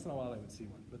 once in a while I would see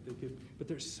one. But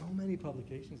there's so many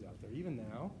publications out there. Even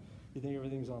now, you think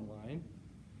everything's online.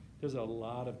 There's a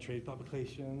lot of trade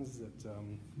publications that,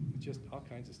 just all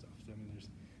kinds of stuff. I mean, there's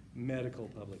medical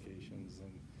publications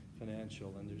and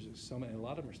financial, and there's just so many, a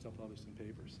lot of them are still published in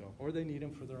paper. So, or they need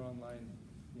them for their online,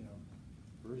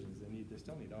 versions. They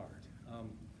still need art.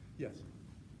 Yes?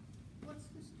 What's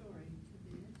the story to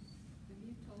this? Have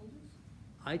you told us?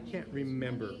 I can't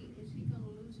remember. Is he gonna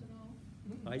lose it all?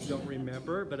 I don't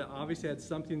remember, but it obviously had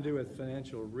something to do with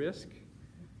financial risk.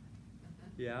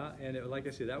 Yeah, and like I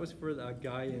said, that was for a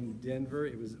guy in Denver.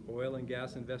 It was Oil and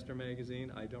Gas Investor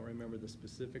magazine. I don't remember the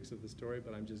specifics of the story,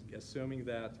 but I'm just assuming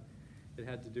that it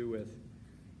had to do with,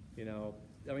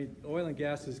 oil and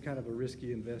gas is kind of a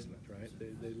risky investment, right?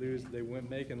 They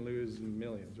make and lose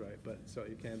millions, right? But so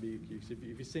it can be, if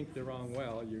you sink the wrong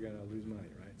well, you're gonna lose money,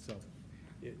 right? So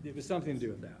it was something to do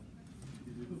with that.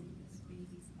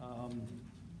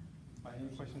 Any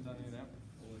questions on any of that?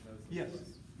 Yes.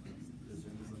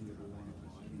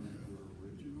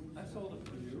 I sold it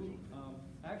for you.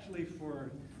 Actually,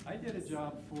 I did a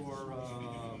job for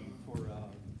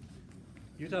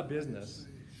Utah Business,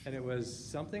 and it was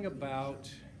something about,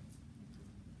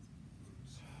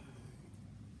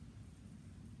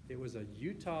 It was a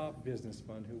Utah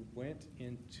businessman who went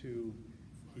into,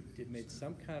 he made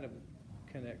some kind of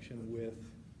connection with,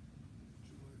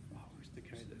 oh, who's the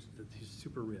guy he's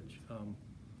super rich,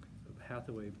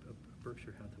 Hathaway,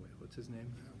 Berkshire Hathaway, what's his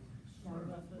name? Warren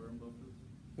Buffett.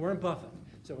 Warren Buffett.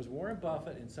 So it was Warren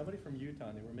Buffett and somebody from Utah,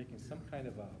 and they were making some kind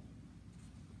of a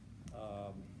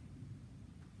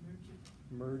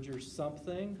merger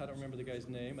something. I don't remember the guy's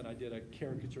name, and I did a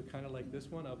caricature kind of like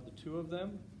this one of the two of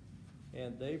them,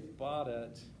 and they bought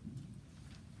it.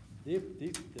 The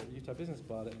Utah business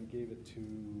bought it and gave it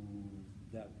to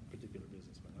that particular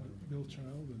businessman. I don't remember. Bill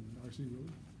Child and R.C. Willey.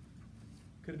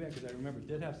 Could have been, because I remember it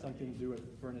did have something to do with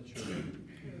furniture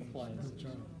appliances.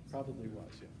 Bill Child. Probably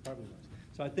was, yeah, probably was.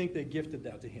 So I think they gifted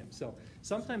that to him. So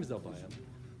sometimes they'll buy them,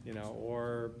 you know,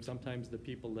 or sometimes the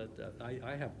people that,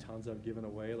 I have tons I've given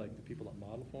away, like the people that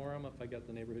model for them. If I got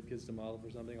the neighborhood kids to model for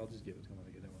something, I'll just give it to them when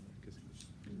I get it, because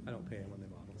I don't pay them when they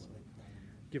model, so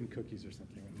give them cookies or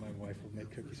something. My wife will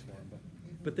make cookies for them,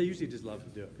 but they usually just love to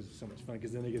do it because it's so much fun,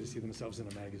 because then they get to see themselves in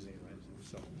a magazine, right?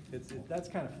 So that's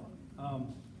kind of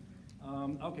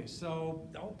fun. Okay, so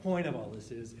the whole point of all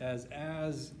this is, as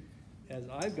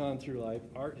I've gone through life,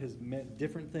 art has meant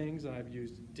different things, and I've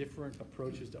used different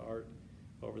approaches to art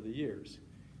over the years.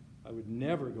 I would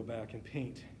never go back and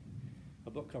paint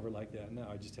a book cover like that now.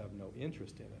 I just have no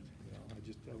interest in it. You know, I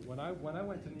just when I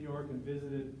went to New York and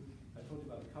visited, I told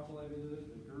you about a couple I visited,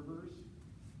 the Gerbers,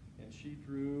 and she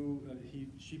drew,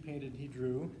 she painted, he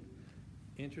drew.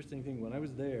 Interesting thing, when I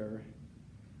was there,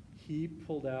 he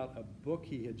pulled out a book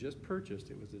he had just purchased.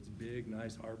 It was this big,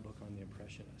 nice art book on the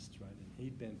Impressionists, right? And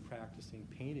he'd been practicing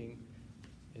painting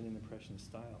in an Impressionist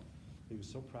style. He was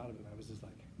so proud of it. I was just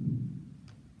like,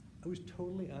 I was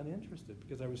totally uninterested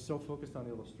because I was so focused on the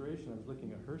illustration. I was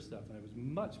looking at her stuff, and I was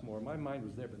much more, my mind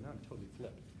was there, but now I'm totally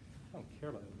flipped. I don't care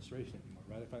about illustration anymore,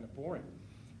 right? I find it boring,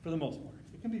 for the most part.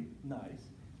 It can be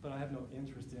nice, but I have no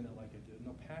interest in it like I did,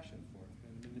 no passion for it.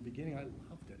 And in the beginning, I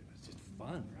loved it. It was just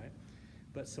fun, right?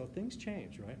 But so things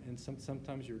change, right? And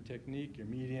sometimes your technique, your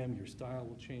medium, your style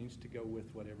will change to go with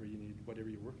whatever you need, whatever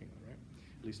you're working on, right?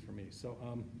 At least for me. So,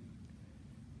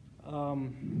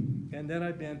 and then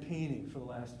I've been painting for the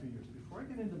last few years. Before I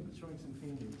get into showing some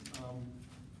paintings,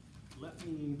 let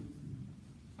me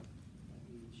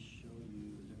show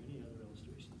you, is there any other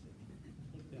illustrations? I think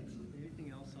that's it.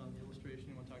 Anything else on the illustration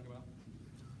you want to talk about?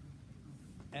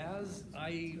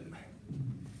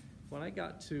 When I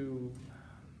got to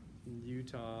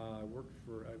Utah, I worked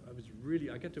for,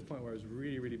 I got to a point where I was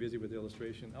really, really busy with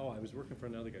illustration. Oh, I was working for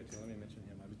another guy too, let me mention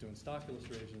him. I was doing stock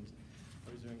illustrations.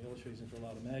 I was doing illustrations for a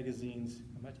lot of magazines.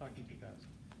 Am I talking too fast?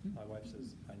 My wife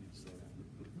says I need to slow down.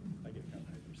 I get kind of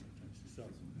hyper sometimes. So,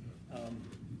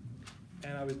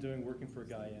 and I was working for a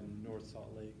guy in North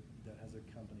Salt Lake that has a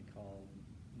company called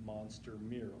Monster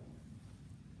Mural.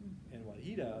 And what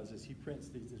he does is he prints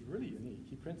these, it's really unique.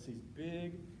 He prints these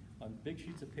on big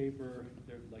sheets of paper.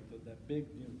 They're like that big,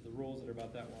 you know, the rolls that are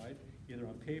about that wide, either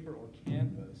on paper or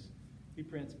canvas. He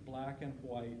prints black and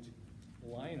white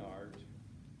line art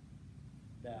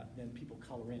that then people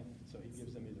color in. So he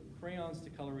gives them either crayons to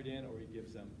color it in, or he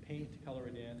gives them paint to color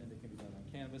it in, and they can be done on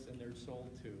canvas, and they're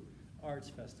sold to arts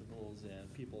festivals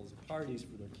and people's parties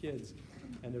for their kids.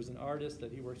 And there's an artist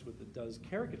that he works with that does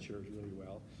caricatures really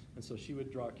well, and so she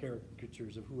would draw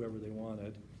caricatures of whoever they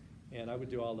wanted, and I would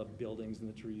do all the buildings and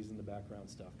the trees and the background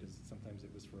stuff, because sometimes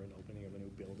it was for an opening of a new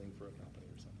building for a company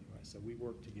or something, right? So we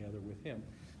worked together with him,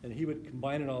 and he would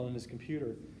combine it all in his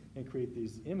computer and create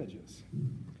these images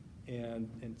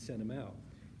and send them out.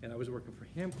 And I was working for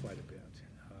him quite a bit.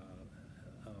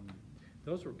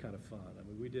 Those were kind of fun. I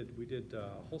mean, we did a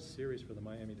whole series for the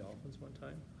Miami Dolphins one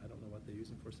time. I don't know what they use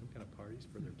them for, some kind of parties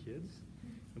for their kids,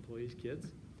 employees'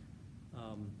 kids.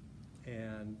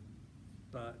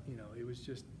 But you know, it was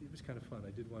kind of fun.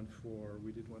 We did one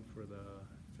for the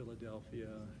Philadelphia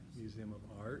Museum of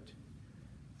Art.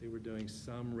 They were doing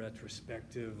some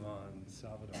retrospective on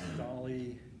Salvador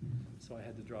Dali, so I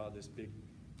had to draw this big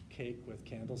cake with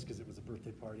candles because it was a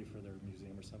birthday party for their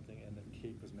museum or something, and the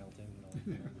cake was melting.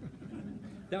 You know,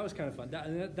 that was kind of fun.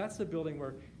 That's the building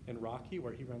in Rocky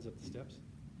where he runs up the steps.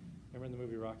 Remember in the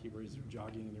movie Rocky where he's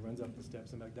jogging and he runs up the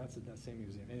steps and back? That's that same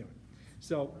museum. Anyway,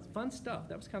 so fun stuff.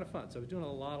 That was kind of fun. So I was doing a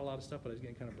lot of stuff, but I was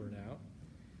getting kind of burnt out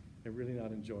and really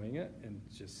not enjoying it, and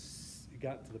just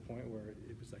got to the point where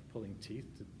it was like pulling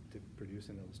teeth to produce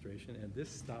an illustration. And this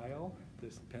style,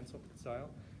 this pencil style,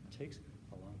 takes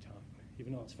a long time.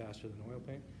 Even though it's faster than oil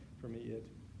paint, for me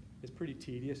it's pretty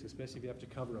tedious, especially if you have to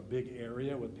cover a big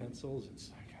area with pencils. It's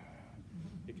like,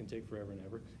 it can take forever and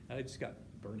ever. And I just got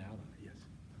burned out on it, yes.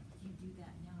 You do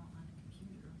that now on a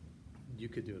computer. You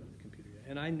could do it on the computer, yeah.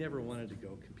 And I never wanted to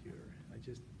go computer. I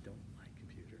just don't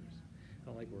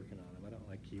don't like working on them. I don't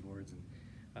like keyboards, and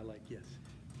I like, yes.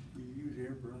 Do you use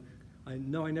airbrush?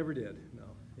 No, I never did, no.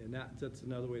 And that's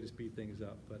another way to speed things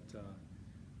up, but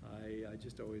I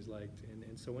just always liked,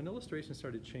 and so when illustration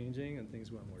started changing and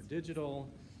things went more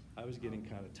digital, I was getting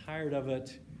kind of tired of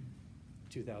it.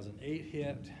 2008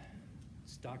 hit,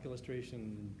 stock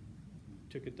illustration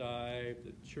took a dive,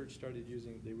 the church started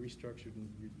using, they restructured and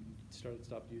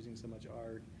stopped using so much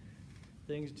art.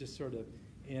 Things just sort of,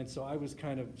 and so I was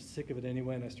kind of sick of it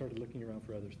anyway, and I started looking around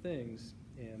for other things,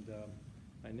 and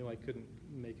I knew I couldn't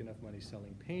make enough money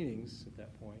selling paintings at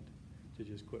that point to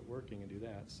just quit working and do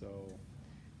that. So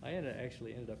I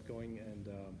actually ended up going and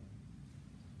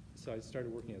so I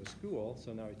started working at a school.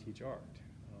 So now I teach art.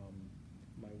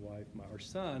 Our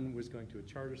son was going to a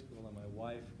charter school, and my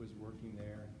wife was working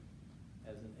there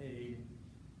as an aide.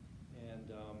 And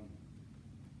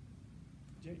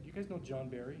do you guys know John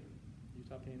Barry,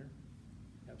 Utah painter,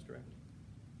 abstract?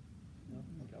 No?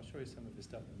 Okay, I'll show you some of his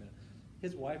stuff in a minute.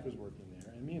 His wife was working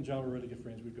there, and me and John were really good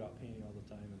friends. We'd go out painting all the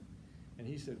time, and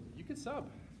he said, you could sub.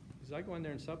 He said, I go in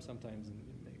there and sub sometimes and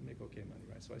make okay money,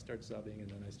 right? So I started subbing, and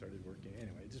then I started working.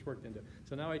 Anyway, it just worked into,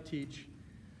 so now I teach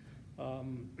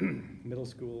middle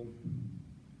school.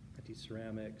 I teach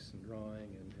ceramics and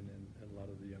drawing, and a lot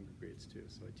of the younger grades too.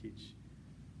 So I teach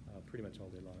pretty much all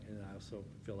day long, and I also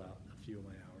fill out a few of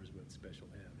my hours with special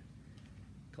ed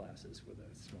classes with a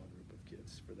small group of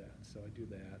kids for that. So I do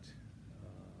that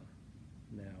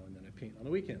now, and then I paint on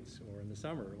the weekends or in the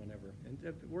summer or whenever. And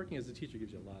working as a teacher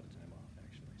gives you a lot of time off,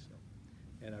 actually. So,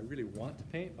 and I really want to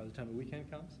paint by the time the weekend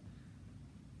comes.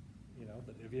 You know,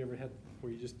 but have you ever had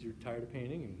where you're tired of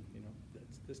painting, and you know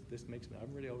this makes me,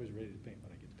 I'm really always ready to paint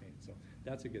when I get to paint. So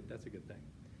that's a good thing.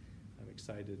 I'm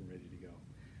excited and ready to go.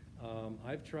 I'm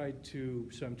trying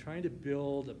to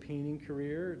build a painting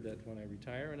career that when I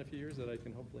retire in a few years, that I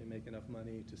can hopefully make enough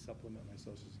money to supplement my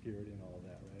Social Security and all of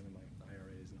that, right, and my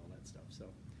IRAs and all that stuff.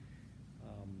 So,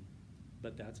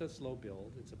 but that's a slow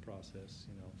build. It's a process.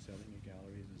 You know, selling in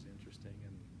galleries is interesting,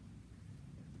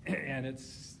 and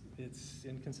it's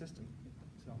inconsistent.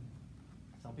 So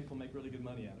some people make really good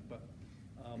money at it, but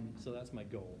so that's my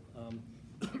goal.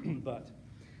 But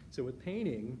so with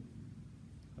painting,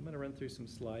 I'm going to run through some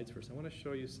slides first. I want to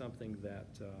show you something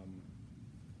that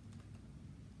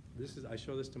I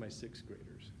show this to my 6th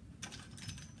graders.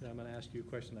 And I'm going to ask you a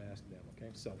question I asked them,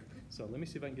 okay? So let me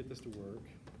see if I can get this to work,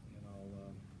 and I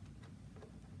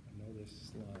know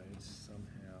this slides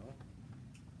somehow.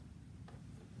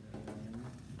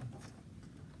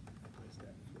 Where's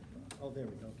that? Oh, there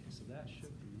we go. Okay, so that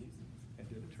should be, and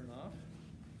did it turn off?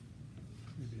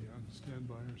 Maybe on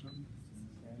standby or something.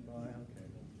 Standby, okay.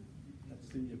 Let's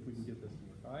see if we can get this to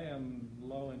work. I am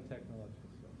low in technological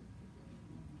stuff,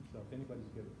 so if anybody's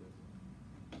good at this.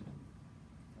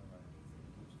 All right.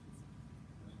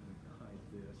 Hide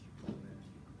this.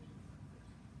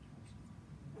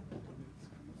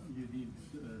 You need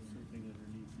something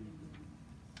underneath you.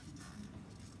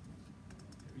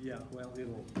 Yeah, well,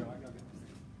 it'll, no, I got it.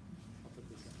 I'll put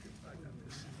this up here. I got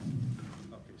this.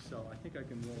 Okay, so I think I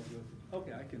can roll with,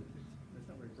 okay, I can, it's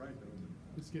not very bright though, is it?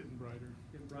 It's getting brighter.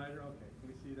 Getting brighter, okay. Can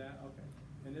we see that? Okay.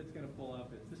 And it's going to pull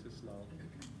up. This is slow.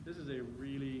 This is a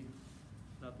really,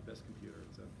 not the best computer.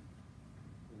 It's a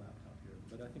laptop here,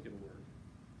 but I think it'll work.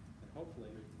 And hopefully,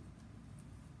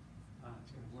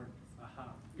 it's going to work.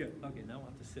 Aha. Good. Okay, now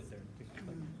I'll have to sit there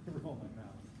and roll my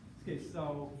mouse. Okay,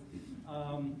 so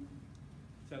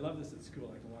I love this at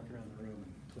school. I can walk around the room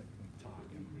and click and talk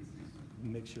and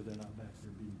make sure they're not back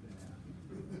there being bad.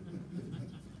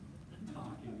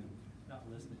 Talking and not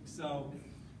listening. So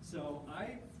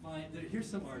I find that here's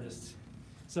some artists.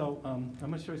 So I'm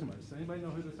going to show you some artists. Anybody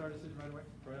know who this artist is right away?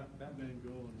 Right off the bat? Van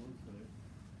Gogh on one side.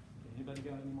 Anybody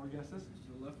got any more guesses?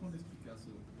 The left one is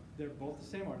Picasso. They're both the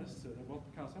same artist, so they're both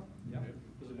Picasso. Yeah,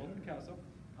 they're both Picasso.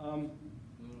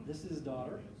 This is his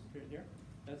daughter, right here.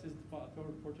 That's his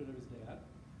portrait of his dad.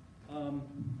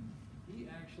 He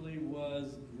actually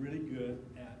was really good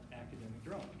at academic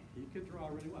drawing. He could draw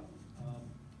really well.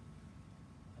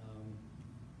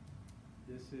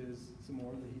 This is some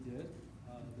more that he did.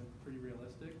 They're pretty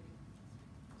realistic,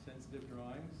 sensitive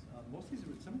drawings. Some of these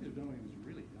were done when he was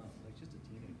really young, like just a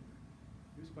teenager.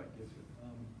 He was quite gifted.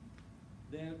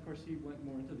 Then, of course, he went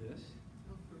more into this,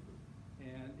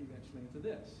 and eventually into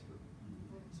this.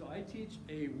 So I teach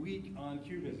a week on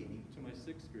cubism to my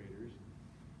 6th graders,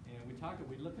 and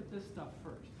we look at this stuff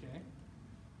first, okay?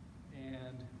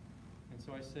 And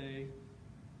so I say,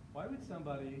 why would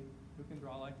somebody who can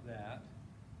draw like that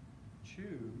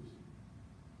choose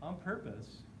on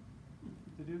purpose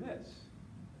to do this?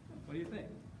 What do you think?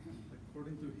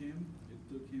 According to him, it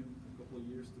took him a couple of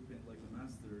years to paint like a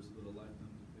master's, but a lifetime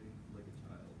to paint like a child.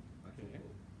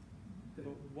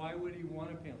 But why would he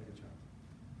want to paint like a child?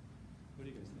 What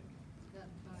do you guys think? It's got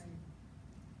tired.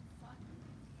 Fun.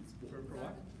 For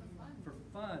what? For fun. For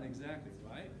fun, exactly,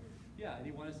 right? Yeah, and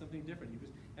he wanted something different. He was,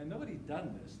 and nobody'd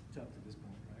done this up to this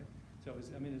point, right? So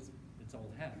it's, I mean, it's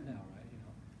old hat now, right? You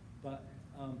know, but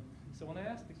so when I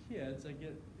ask the kids, I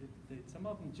get some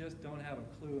of them just don't have a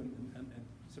clue, and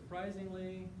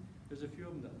surprisingly, there's a few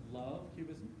of them that love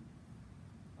Cubism,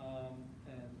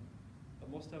 but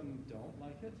most of them don't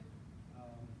like it,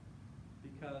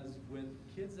 because with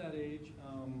kids that age,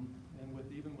 and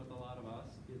even with a lot of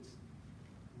us,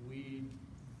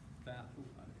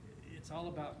 it's all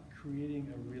about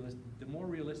creating a realistic. The more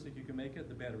realistic you can make it,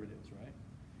 the better it is, right?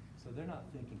 So they're not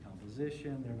thinking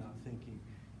composition. They're not thinking.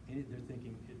 They're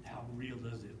thinking, how real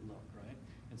does it look, right?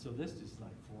 And so this is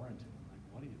like foreign to them. Like,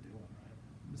 what are you doing, right?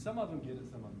 Some of them get it,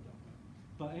 some of them don't.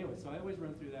 But anyway, so I always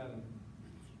run through that and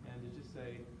to just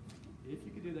say, if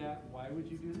you could do that, why would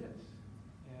you do this?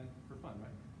 And for fun,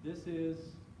 right? This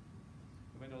is,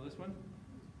 anybody know this one?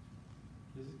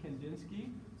 This is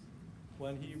Kandinsky.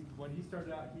 When he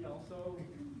started out, he also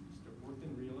worked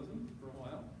in realism for a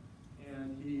while,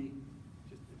 and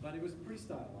but it was pretty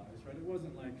stylized, right? It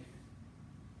wasn't like,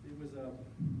 it was I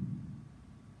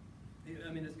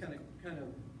mean, it's kind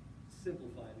of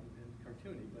simplified and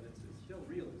cartoony, but it's still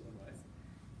realism, right?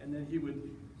 And then he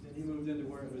moved into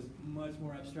where it was much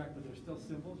more abstract, but there's still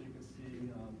symbols. You can see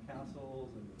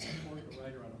castles and a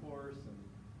rider on a horse, and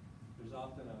there's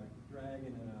often a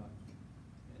dragon and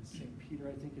St. Peter,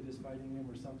 I think it is, fighting him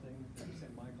or something.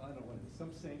 St. Michael, I don't know what it is. Some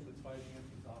saint that's fighting him.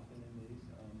 He's often in these.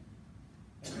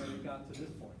 And then it got to this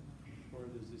point where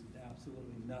there's just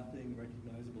absolutely nothing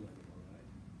recognizable anymore, right?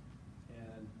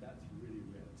 And that's really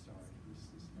red. Sorry, this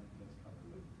is not the best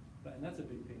color, and that's a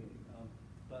big painting.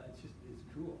 But it's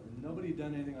cool. And nobody had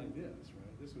done anything like this,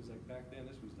 right? This was like, back then,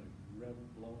 this was like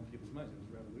blowing people's minds. It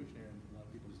was revolutionary, and a lot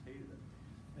of people just hated it.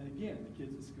 And again, the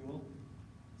kids at school,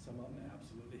 some of them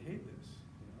absolutely hate this,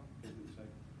 because it's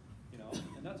like,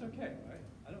 and that's okay, right?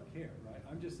 I don't care, right?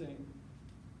 I'm just saying,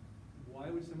 why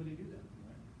would somebody do that,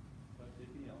 right? But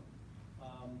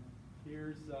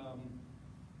here's a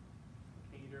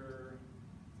painter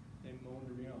named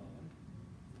Mondrian.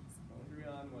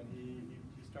 Mondrian, when he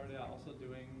started out also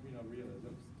doing,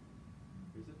 realism.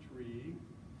 Here's a tree.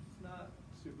 It's not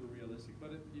super realistic, but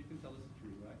you can tell it's a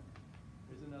tree, right?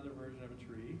 Here's another version of a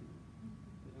tree.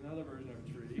 There's another version of a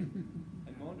tree.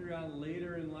 And Mondrian,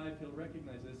 later in life, he'll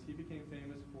recognize this. He became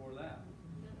famous for that.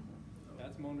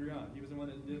 That's Mondrian. He was the one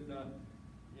that did the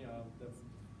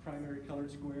primary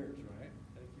colored squares, right?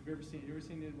 If you ever seen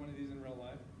one of these in real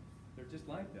life? They're just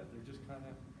like that. They're just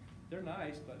they're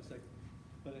nice, but it's like,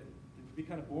 it'd be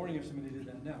kind of boring if somebody did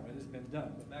that now, right? It's been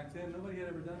done. But back then, nobody had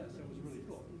ever done it, so it was really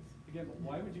cool. Again, but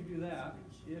why would you do that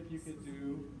if you could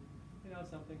do,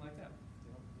 something like that?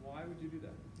 Why would you do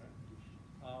that?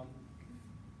 Right?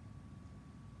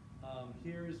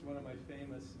 Here's one of my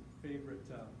favorite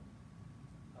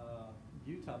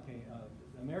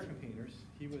American painters.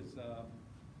 He was, his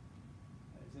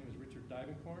name is Richard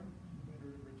Divencorn. Have you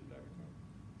heard of Richard Divencorn?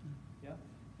 Yeah?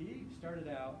 He started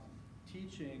out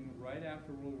teaching right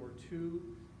after World War II,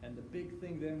 and the big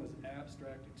thing then was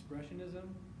abstract expressionism.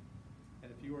 And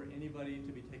if you were anybody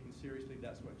to be taken seriously,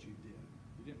 that's what you did.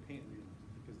 You didn't paint realism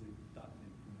because they thought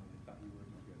you were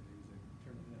no good.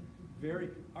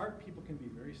 Art people can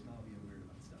be very snobby and weird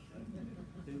about stuff, right?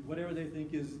 Whatever they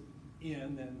think is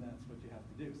in, then that's what you have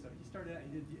to do. So he started out,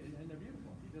 and they're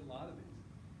beautiful. He did a lot of these.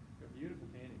 They're beautiful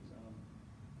paintings.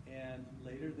 And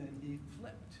later then he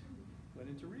flipped, went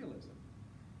into realism.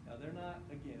 Now they're not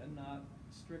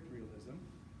strict realism,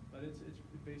 but it's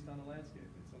based on a landscape.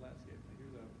 It's a landscape. Like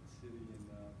here's a city in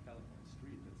California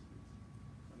street that's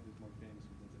one of his more famous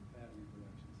ones. It's a bad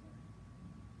reproduction,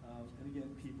 sorry. And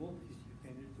again, people, he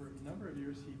painted for a number of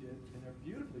years he did, and they're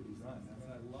beautifully designed. I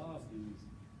mean, I love these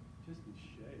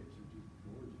shapes are just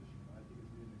gorgeous. I think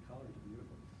the colors are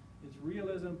beautiful. It's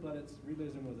realism, but it's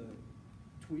realism with a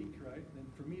tweak, right? And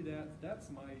for me, that's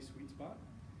my sweet spot.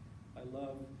 I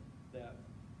love that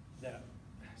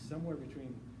somewhere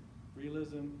between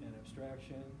realism and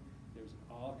abstraction, there's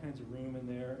all kinds of room in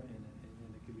there, and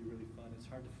it can be really fun. It's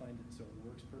hard to find it so it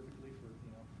works perfectly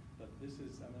but this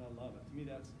is, I love it. To me,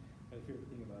 that's my favorite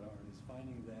thing about art, is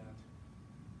finding a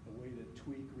way to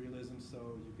tweak realism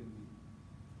so you can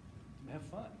have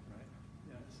fun, right?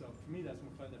 Yeah. So for me, that's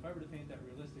more fun. If I were to paint that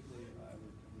realistically, I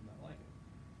would not like it,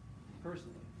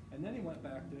 personally. And then he went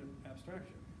back to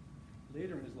abstraction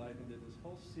later in his life and did this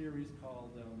whole series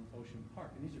called Ocean Park.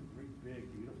 And these are great, big,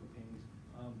 beautiful paintings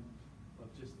of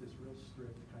just this real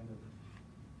stripped kind of,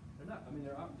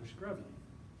 they're scrubby,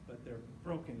 but they're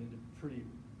broken into pretty,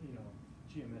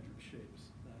 geometric shapes.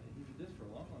 He did this for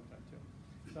a long, long time too.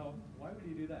 So why would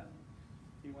he do that?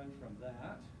 He went from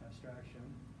that abstraction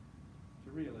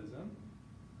to realism,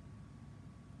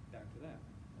 back to that.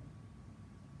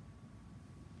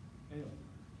 Anyway,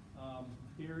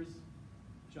 here's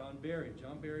John Barry.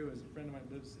 John Barry was a friend of mine.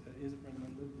 Is a friend of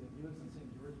mine. He lives in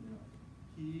St. George now.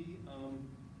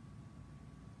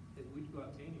 We'd go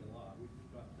out painting a lot. We'd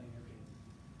go out playing air painting.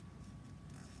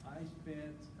 I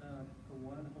spent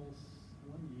one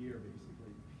year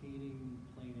basically painting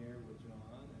plein air with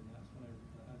John, and that's when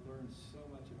I learned so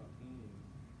much about painting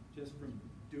just from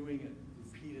doing it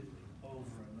repeatedly over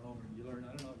and over. You learn.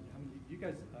 I don't know how many you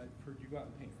guys. I've heard you go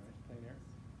out and paint, right? Plein air.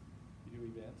 You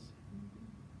do events.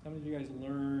 How many of you guys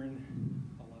learn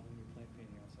a lot when you're painting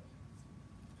outside?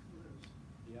 Colors.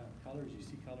 Yeah, colors. You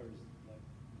see colors like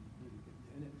really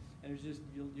good, and it's just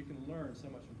you can learn so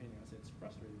much from painting outside. It's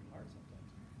frustrating and hard sometimes,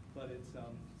 but it's so.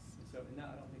 And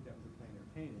now I don't think that was a plein air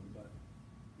painting, but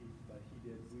he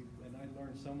did. And I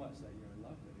learned so much that year. I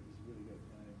loved it. It was really good.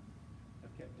 And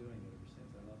I've kept doing it ever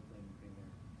since. I love playing plein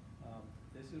air.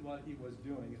 This is what he was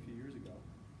doing a few years ago,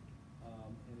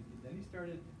 and then he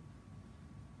started.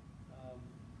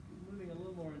 Moving a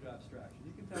little more into abstraction.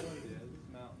 You can tell what it is. It's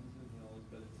mountains and hills,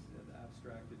 but it's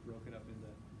abstracted, broken up into.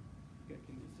 Okay,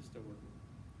 it's just still working.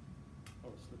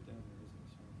 Oh, it slipped down there, isn't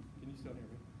it? Sorry. Can you still hear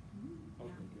me? Mm-hmm.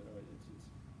 Okay, Yeah. good. All right.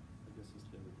 I guess it's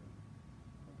there we go.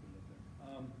 I'll put it up there.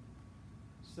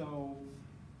 So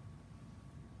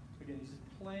again, he's just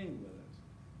playing with it,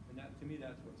 and that to me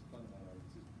that's what's fun about art.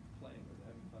 It's just playing with it,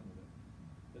 having fun with it.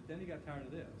 But then he got tired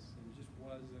of this, and he just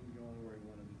wasn't going where he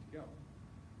wanted it to go.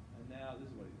 And now this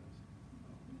is what he does.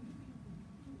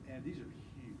 And these are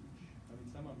huge. I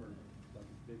mean, some of them are like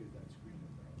as big as that screen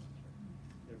that they're on.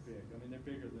 They're big. I mean, they're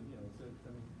bigger than, I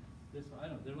mean, this,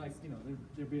 I don't know, they're like,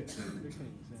 they're big, big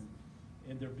paintings,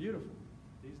 and they're beautiful.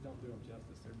 These don't do them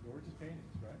justice. They're gorgeous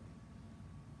paintings, right?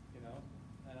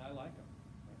 And I like them.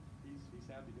 Right?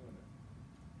 He's happy doing it.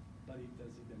 But he's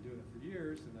been doing it for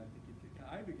years, and I think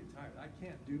I would get tired. I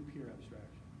can't do pure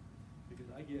abstraction because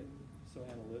I get so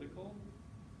analytical.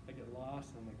 I get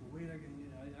lost, and I'm like, wait, I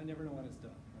never know when it's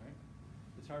done, right?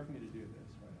 It's hard for me to do this,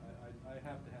 right? I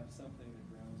have to have something that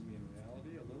grounds me in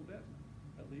reality a little bit,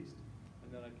 at least,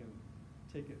 and then I can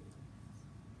take it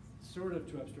sort of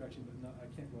to abstraction, but not, I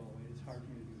can't go all the way. It's hard for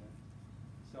me to do that.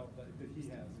 So, but he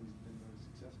has, and he's been very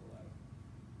successful at it.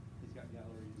 He's got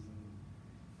galleries,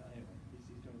 and anyway, he's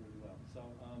doing really well. So,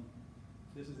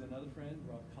 this is another friend,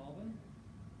 Rob Colvin,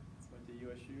 went to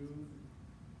USU.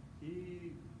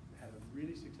 He had a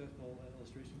really successful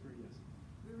illustration career, yes.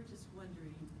 We were just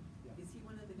wondering, Yeah. is he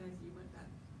one of the guys you went back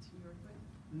to New York with?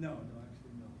 No,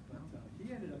 actually no. But he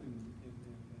ended up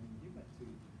he went to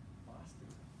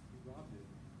Boston. He robbed it,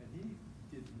 and he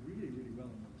did really, really well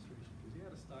in illustration because he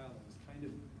had a style that was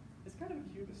it's kind of a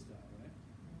Cubist style, right?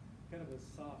 Kind of a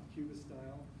soft Cubist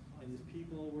style, and his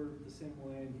people were the same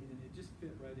way, and it just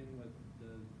fit right in with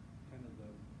the kind of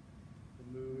the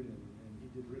mood, and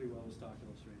he did really well with stock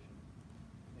illustration.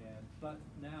 But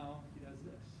now he does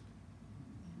this.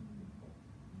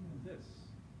 And this.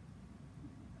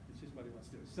 It's just what he wants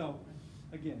to do. So,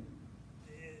 again,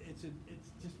 it's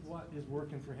just what is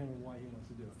working for him and why he wants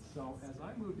to do it. So, as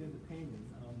I moved into painting,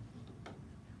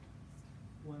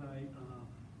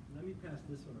 let me pass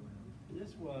this one around.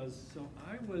 So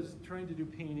I was trying to do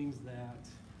paintings that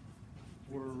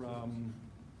were,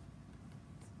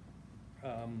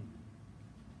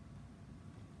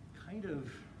 kind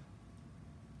of,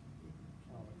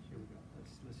 here we go.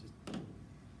 Let's just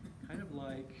kind of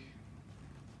like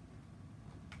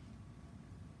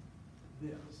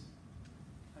this,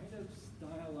 kind of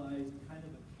stylized, kind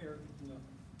of a character, a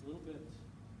little bit,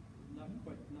 not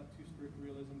too strict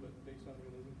realism, but based on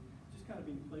realism, just kind of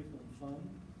being playful and fun.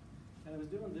 And I was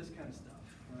doing this kind of stuff,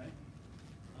 right?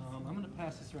 I'm going to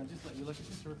pass this around, just let you look at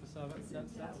the surface of it.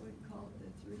 Isn't that what we call it, the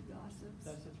Three Gossips?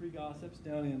 That's the Three Gossips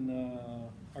down in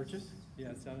Arches. Yeah,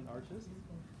 it's down in Arches.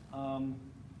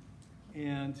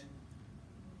 And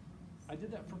I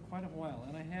did that for quite a while,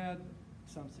 and I had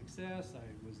some success. I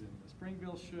was in the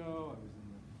Springville show, I was in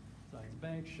the Science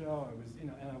Bank show, I was,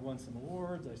 and I won some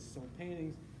awards, I sold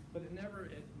paintings, but it never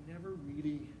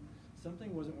really,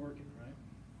 something wasn't working, right?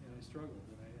 And I struggled,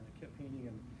 and I kept painting,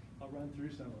 and I'll run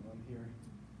through some of them here.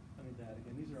 I mean, that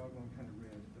again, these are all going kind of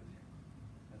red, but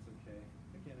that's okay.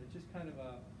 Again, it's just kind of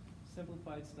a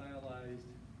simplified, stylized,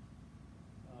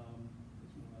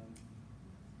 this one,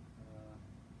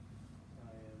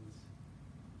 Science.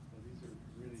 So these are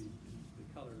really, the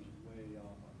colors are way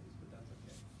off on these, but that's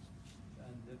okay.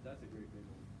 And that's a great big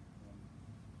one.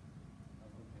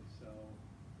 Okay, so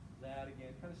that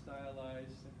again, kind of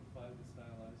stylized, simplified but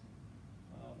stylized.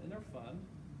 fun.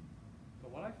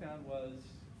 But what I found was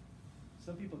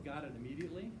some people got it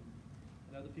immediately,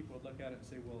 and other people would look at it and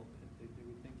say, well, they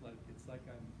would think like it's like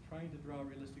I'm trying to draw a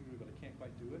realistic movie, but I can't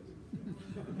quite do it.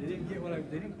 They didn't get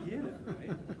they didn't get it,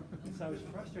 right? And so I was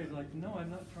frustrated, like, no, I'm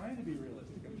not trying to be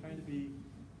realistic. I'm trying to be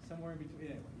somewhere in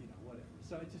between. Anyway, you know, whatever.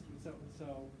 So it just so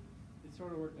it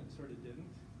sort of worked and sort of didn't.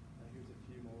 Here's a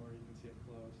few more. You can see it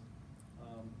close.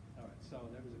 All right, so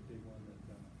that was a big one that.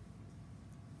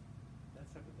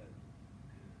 That's up at that.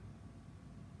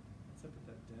 That's up at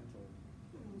that dental.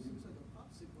 It almost looks like a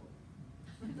popsicle.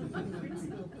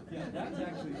 Yeah, that's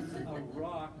actually a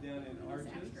rock down in Those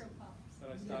Arches, Astro Pops. but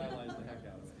I stylized the heck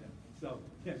out of it. Yeah. So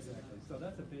yeah, exactly. So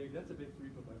that's a big 3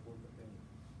 foot by 4 foot thing,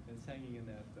 and it's hanging in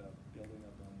that building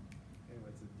up on. Anyway,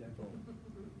 it's a dental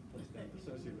place down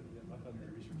associated with it, up on the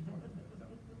research part.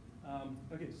 So,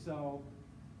 okay, so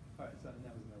all right, so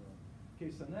that was another one. Okay,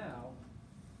 so now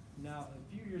a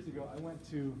few years ago, I went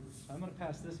to. I'm going to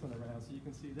pass this one around so you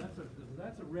can see that's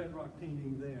a red rock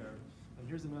painting there. And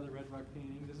here's another red rock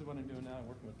painting. This is what I'm doing now. I'm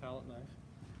working with palette knife,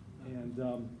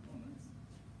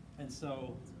 and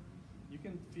so you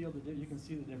can feel you can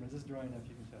see the difference. This is dry enough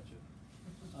you can touch it.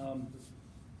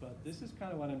 But this is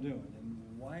kind of what I'm doing, and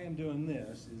why I'm doing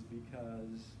this is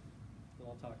because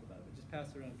well, I'll talk about it. But just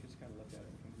pass it around and just kind of look at it.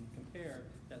 And compare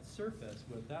that surface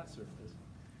with that surface.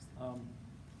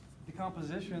 The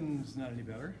composition's not any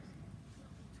better.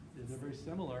 They're very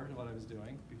similar to what I was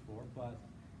doing before, but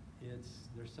there's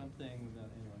something that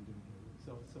anyway I'm doing here.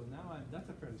 So now that's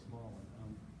a fairly small one.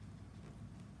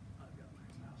 I've got my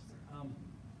mouse there.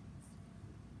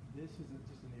 This is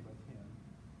just an 8 by 10.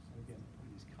 So again,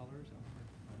 these colors.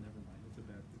 Oh, never mind. It's a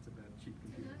bad cheap Can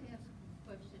computer. I ask a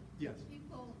question? Yes. Do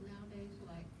people nowadays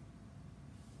like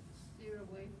steer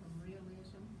away from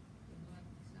realism? They like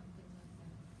something like that?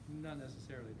 Not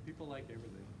necessarily. People like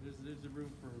everything. There's a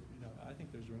room for I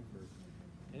think there's room for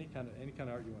any kind of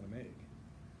art you want to make.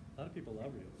 A lot of people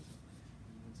love realism,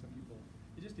 and some people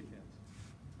it just depends.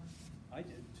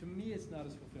 To me, it's not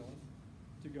as fulfilling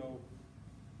to go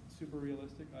super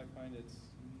realistic. I find it's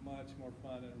much more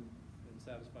fun and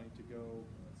satisfying to go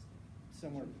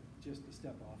somewhere just a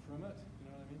step off from it. You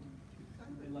know what I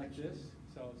mean? And like this.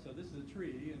 So this is a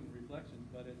tree and reflections,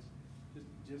 but it's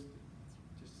just.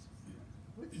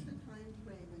 What's the time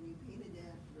frame when you painted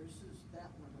that versus that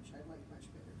one, which I like much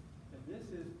better? And this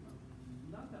is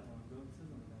not that long ago. It says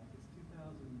on the back. It's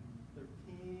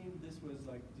 2013. This was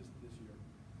like just this year.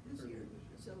 This Earlier year.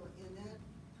 this year. So in that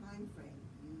time frame,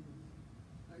 you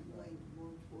are going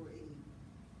more for a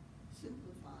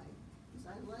simplified, because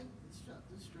I like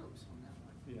the strokes on that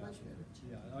one, much better.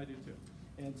 Yeah, I do too.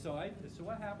 And so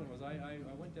what happened was I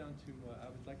went down to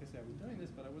I was like I said I was doing this,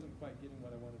 but I wasn't quite getting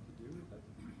what I wanted to do with it.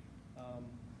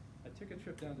 I took a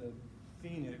trip down to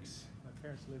Phoenix. My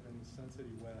parents live in Sun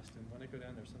City West, and when I go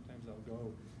down there, sometimes I'll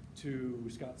go to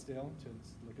Scottsdale to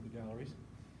look at the galleries.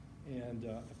 And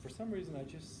for some reason, I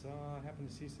just happened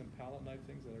to see some palette knife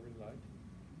things that I really liked.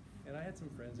 And I had some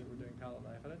friends that were doing palette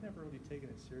knife, and I'd never really taken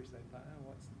it seriously. I thought,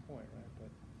 oh, what's the point, right? But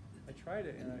I tried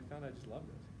it, and I found I just loved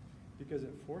it because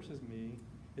it forces me.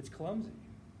 It's clumsy,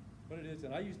 what it is,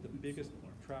 and I use the biggest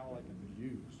trowel I can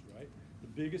use, right?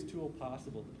 The biggest tool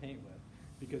possible to paint with,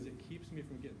 because it keeps me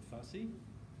from getting fussy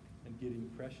and getting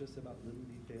precious about little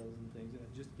details and things, and I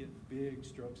just get big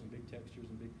strokes and big textures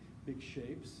and big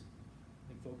shapes,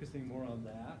 and focusing more on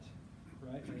that,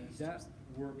 right? And that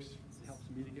works, helps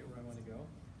me to get where I want to go.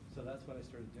 So that's what I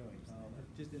started doing.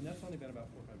 And that's only been about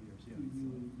 4 or 5 years. Yeah. Do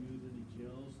you use any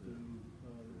gels to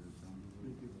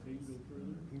make your paint go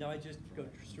further? No, I just go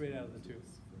straight out of the tube.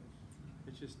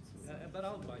 It's just, but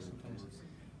I'll buy sometimes.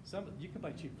 You can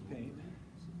buy cheap paint.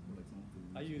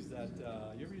 I use that.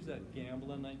 You ever use that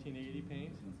Gamblin 1980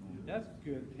 paint? That's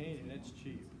good paint and it's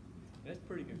cheap. That's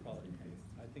pretty good quality paint.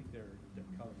 I think they're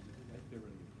colors. I think they're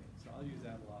really good paint. So I'll use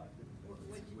that a lot.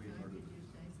 Which kind did you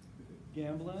say?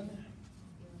 Gamblin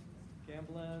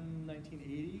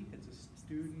 1980. It's a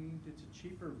student. It's a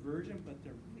cheaper version, but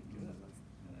they're really good,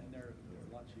 and they're a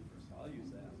lot cheaper. So I'll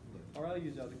use that, or I'll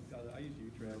use other. I use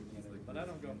Utrecht, but I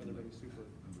don't go for the really super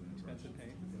expensive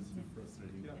paint.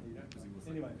 You don't need it.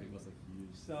 Anyway,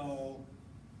 so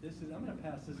this is. I'm going to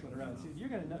pass this one around. See, you're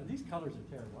going to know these colors are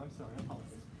terrible. I'm sorry. I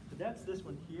apologize. But that's this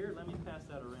one here. Let me pass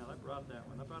that around. I brought that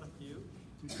one. I brought a few.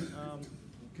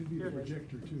 Could be a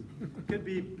projector too. Could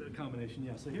be a combination,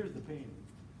 yeah. So here's the painting.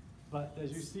 But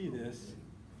as you see this,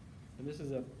 and this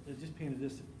is I just painted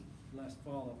this last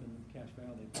fall up in Cache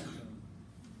Valley.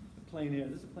 Plein air.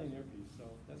 This is a plein air piece, so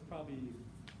that's probably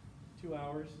 2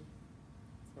 hours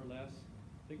or less.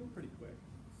 They go pretty quick,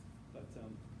 but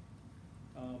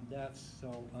that's so.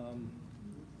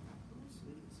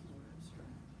 Mostly it's more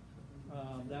abstract.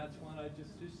 That's one I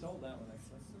just sold that one actually.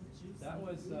 That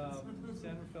was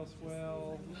San Rafael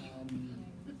Swell,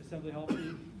 Assembly Hall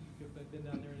Peak. If I've been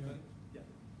down there, anybody? Yeah.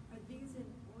 Are these in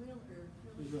oil or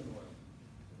acrylic? These are in oil.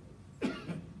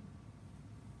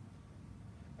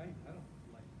 I don't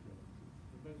like acrylic.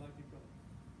 Anybody like acrylic?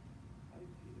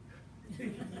 I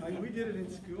hate acrylic. We did it in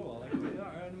school. Like,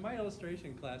 my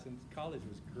illustration class in college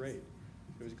was great.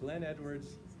 It was Glenn Edwards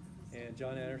and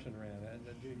John Anderson ran it.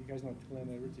 And you guys know Glenn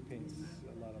Edwards. He paints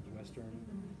a lot of Western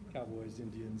cowboys,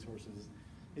 Indians, horses.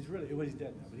 He's really, well, he's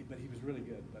dead now, but he was really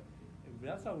good. But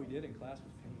that's all we did in class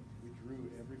was paint. We drew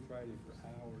every Friday for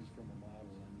hours from a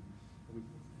model, and we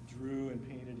drew and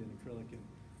painted in acrylic and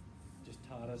just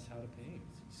taught us how to paint.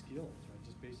 Skills, right?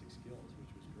 Just basic skills,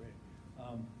 which was great.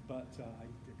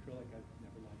 Acrylic, I've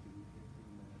never liked it.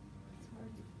 It's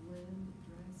hard to blend,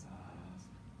 dry spots.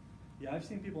 Yeah, I've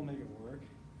seen people make it work,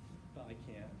 but I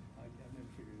can't. I've never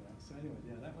figured it out. So anyway,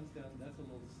 yeah, that one's done. That's a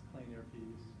little plein air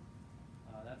piece.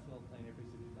 That's a little plein air piece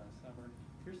we did last summer.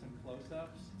 Here's some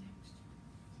close-ups.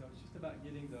 So it's just about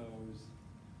getting those.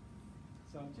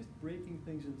 So I'm just breaking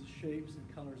things into shapes and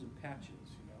colors and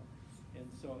patches, you know. And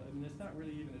so, I mean, it's not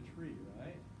really even a tree,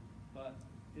 right? But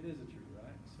it is a tree,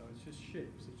 right? So it's just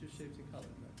shapes. It's just shapes and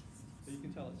colors, right? So you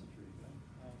can tell it's a tree, right?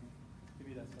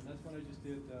 Maybe that's one. That's one I just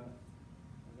did.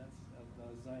 That's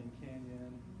Zion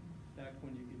Canyon. Back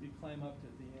when if you climb up to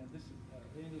the end, this is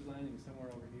Angel's Landing is somewhere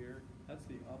over here. That's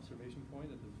the observation point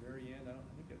at the very end. I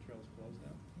think that trail's closed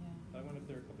now. Yeah. I went up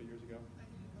there a couple years ago.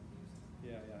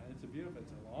 Yeah, yeah. It's a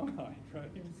long hike, right?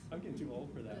 I'm getting too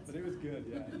old for that, but it was good.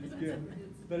 Yeah, it's good.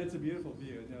 But it's a beautiful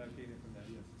view, and then I came in from that.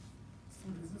 Yes. So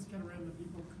does this get around the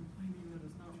people complaining that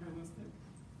it's not realistic?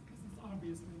 Because it's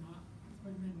obviously not. It's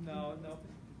like made No.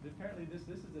 realistic. Apparently, this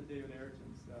is at David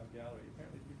Erickson's gallery.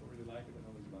 Apparently, people really like it, but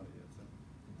nobody's bought it yet. So,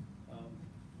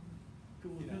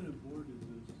 What kind of board is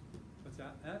this? what's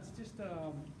that? That's just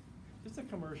a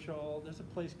commercial. There's a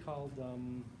place called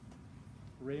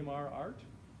Raymar Art.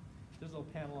 There's a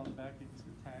little panel on the back you can see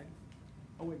the tag.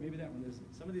 Oh wait, maybe that one isn't.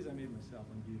 Some of these I made myself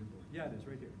on Gator board. Yeah, it is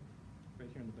right here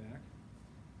in the back.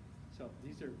 So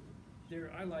these are,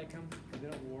 I like them. They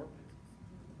don't warp.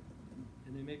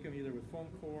 And they make them either with foam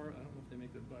core. I don't know if they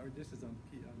make the, or this is on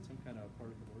some kind of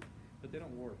particle board, but they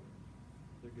don't warp.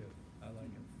 They're good. I like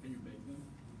them. Can you bake them?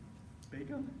 Bake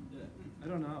them? Yeah. I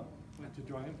don't know. What, to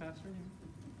dry them faster?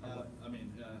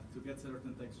 To get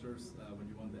certain textures, when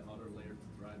you want the outer layer to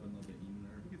dry but not the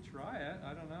inner. You could try it.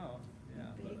 I don't know.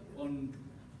 Yeah. But on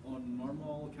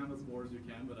normal canvas boards you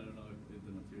can, but I don't know if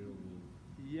the material will.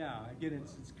 Yeah. Again,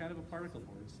 it's kind of a particle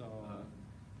board, so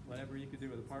whatever you could do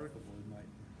with a particle board might.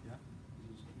 Yeah.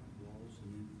 Is this walls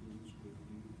and influence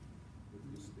with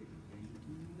this thick paint?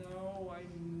 No, I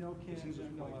know It can't. seems I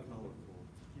know quite a lot of- colorful.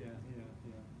 Yeah.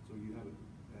 So you haven't,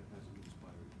 that hasn't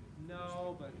inspired you?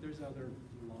 No, but there's lot of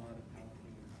palette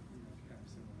painting, kind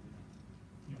of similar.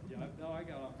 Yeah. I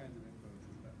got all kinds of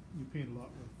influences. But You paint a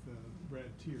lot with Brad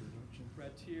Tier, don't you?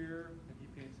 Brad Tier, and he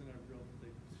paints in a real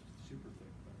thick, super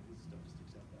thick, but his stuff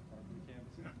sticks out that far from the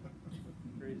canvas.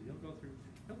 Crazy. He'll go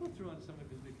through on some of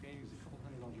his big paintings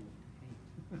 $200 worth of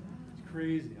paint. It's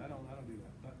crazy. I don't do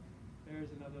that. But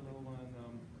there's another little one.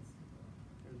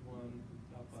 There's one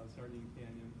up Sardine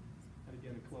Canyon, and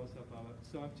again a close up of it.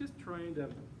 So I'm just trying to.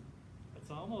 It's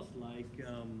almost like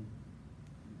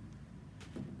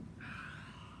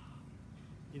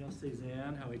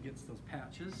Cézanne, how he gets those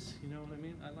patches. You know what I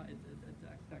mean? I like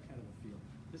that kind of a feel.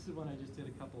 This is one I just did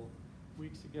a couple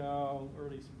weeks ago,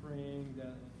 early spring,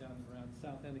 down around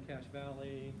south end of Cache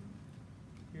Valley.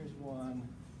 Here's one.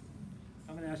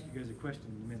 I'm going to ask you guys a question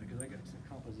in a minute because I got some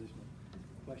compositional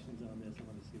questions on this. I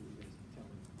want to see what you guys can tell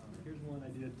me. Here's one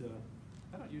I did.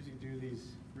 I don't usually do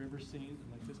these river scenes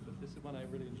like this, but this is one I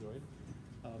really enjoyed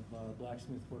of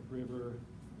Blacksmith Fork River,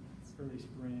 early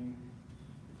spring,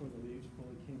 before the leaves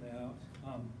fully came out.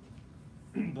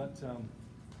 But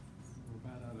we're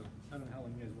about out of, I don't know how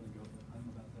long you guys want to go, but I'm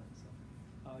about done. So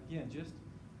again, just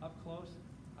up close,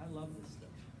 I love this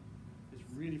stuff. It's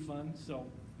really fun. So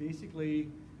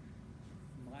basically,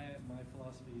 my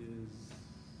philosophy is,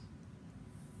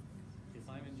 if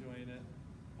I'm enjoying it,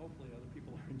 hopefully other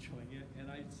people are enjoying it.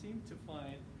 And I seem to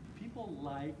find people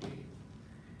like,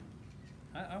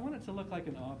 I want it to look like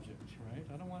an object, right?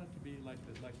 I don't want it to be like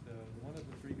the one of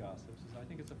the three gossips. I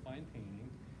think it's a fine painting,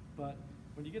 but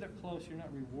when you get up close, you're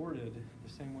not rewarded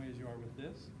the same way as you are with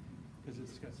this, because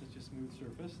it's got such a smooth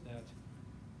surface that,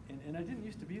 and I didn't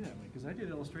used to be that way, because I did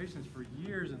illustrations for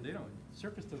years, and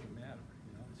surface doesn't matter,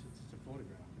 you know, it's just a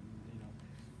photograph, and, you know.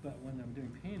 But when I'm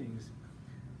doing paintings,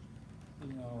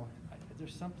 you know,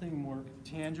 there's something more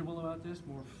tangible about this,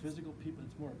 more physical people,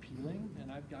 it's more appealing, and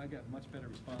I got much better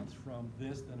response from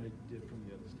this than I did from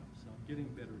the other stuff. So I'm getting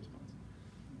better response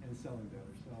and selling better.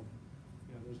 So,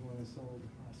 yeah, there's one I sold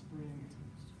last spring.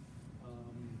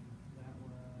 That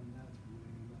one, that's blue,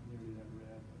 not nearly that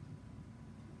red, but you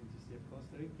can just see up close.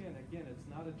 Again, it's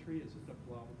not a tree, it's just a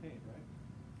blob of paint, right?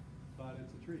 But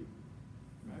it's a tree,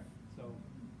 right? So,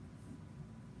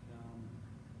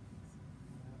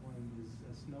 that one is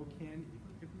Snow Canyon.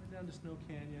 If you went down to Snow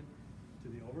Canyon to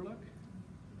the overlook,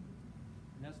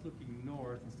 and that's looking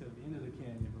north instead of into the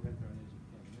canyon, but right there on the edge of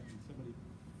the canyon. And somebody,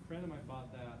 a friend of mine bought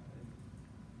that,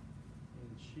 and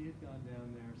she had gone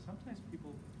down there. Sometimes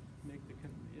people make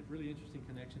really interesting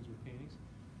connections with paintings.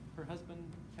 Her husband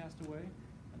passed away,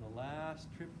 and the last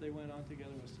trip they went on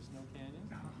together was to Snow Canyon,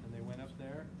 and they went up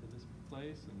there to this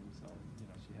place, and so,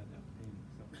 she had that painting.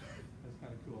 So that's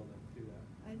kind of cool to do that.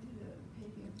 I did a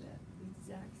painting of that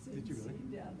exact same Did you really?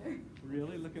 scene down there.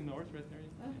 Really? Looking north right there?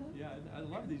 Uh-huh. Yeah, I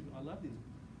love these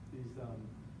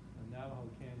Navajo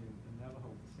Canyon, and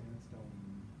Navajo sandstone,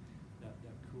 that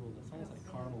cool, that's almost like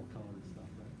caramel colored stuff,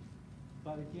 right?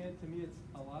 But again, to me,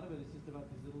 a lot of it is just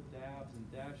about these little dabs and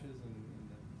dashes and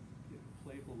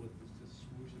playful with this just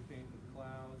swoosh of paint with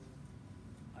clouds.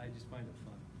 I just find it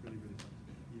fun, really, really fun.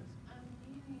 Yes? Do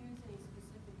you use a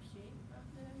specific shape of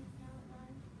the palette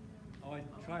line? Oh, I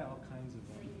try all kinds of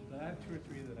them. But I have 2 or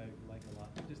 3 that I like a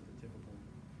lot. They're just the typical.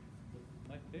 But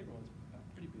my favorite one's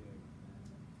pretty big.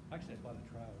 Actually, I bought a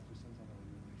trowel, just since I'm not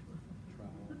really sure.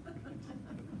 Trowel.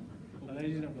 But I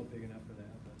usually don't go big enough for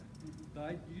that.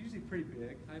 But I usually pretty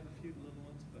big. I have a few little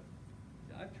ones, but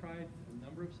I've tried a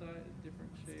number of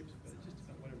different shapes, but it's just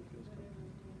about whatever feels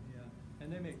comfortable. Yeah, and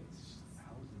they make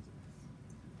thousands of,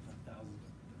 not thousands,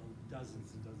 but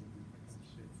dozens and dozens of different kinds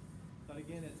of shapes. But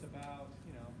again, it's about,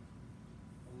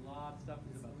 a lot of stuff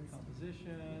is about the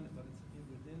composition, but it's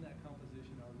within that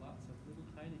composition are lots of little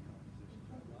tiny compositions,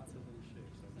 right? Lots of little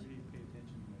shapes. So really pay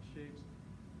attention to my shapes,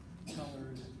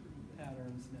 colors,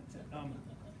 patterns, and that's it.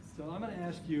 So I'm going to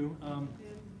ask you,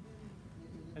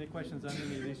 any questions on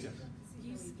any of these? Yes. Do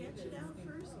you sketch it out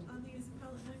first on these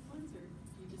palette knife ones, or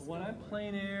you just? When I'm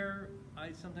plein air,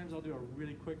 sometimes I'll do a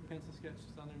really quick pencil sketch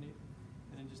just underneath,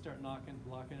 and then just start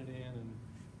blocking it in, and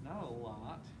not a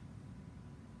lot.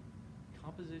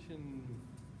 Composition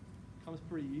comes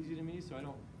pretty easy to me, so I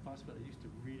don't fuss about it. I used to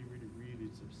really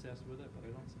just obsess with it, but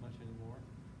I don't so much anymore,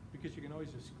 because you can always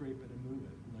just scrape it and move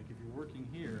it. And like if you're working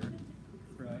here,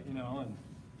 right, and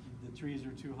the trees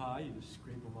are too high, you just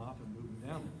scrape them off and move them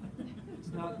down.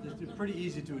 It's pretty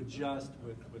easy to adjust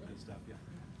with this stuff, yeah.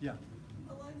 Yeah.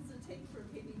 How long does it take for a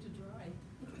painting to dry?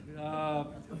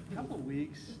 A couple of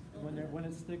weeks when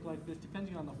it's thick like this,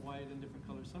 depending on the white and different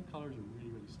colors. Some colors are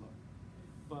really slow,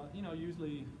 but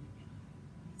usually,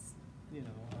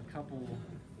 a couple,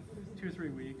 2 or 3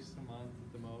 weeks, a month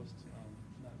at the most.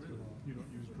 Not too long. You don't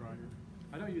use dryer?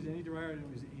 I don't use any dryer. I don't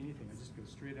use anything. I just go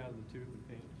straight out of the tube and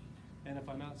paint. And if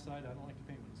I'm outside, I don't like to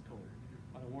paint when it's cold.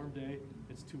 On a warm day,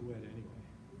 it's too wet anyway,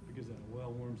 because that oil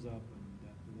warms up and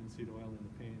that linseed oil in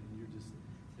the paint, and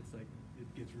it's like,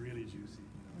 it gets really juicy,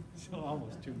 so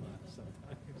almost too much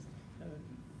sometimes.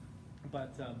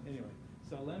 But anyway,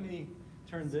 so let me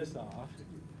turn this off,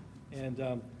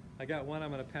 and I got one I'm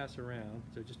going to pass around,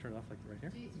 so just turn it off like right here.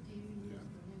 Do you use the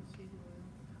linseed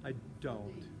oil? I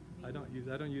don't. I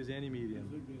don't use any medium.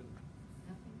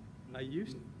 Nothing? I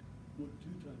used. What, 2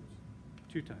 times?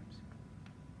 2 times.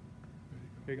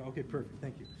 There you go. Okay, perfect.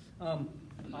 Thank you.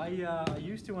 I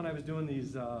used to, when I was doing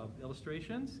these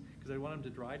illustrations, because I wanted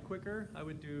them to dry quicker, I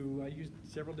used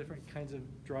several different kinds of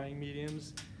drying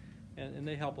mediums, and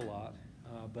they help a lot.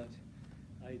 But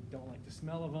I don't like the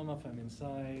smell of them if I'm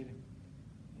inside.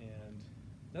 And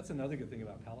that's another good thing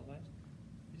about palette knives.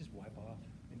 You just wipe off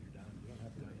and you're done. You don't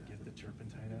have to get the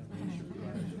turpentine out.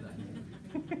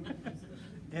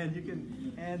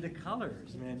 And the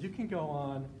colors, man, you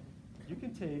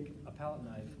can take a palette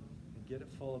knife and get it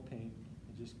full of paint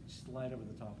and just slide over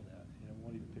the top of that, and it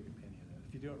won't even pick a penny of that.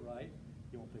 If you do it right,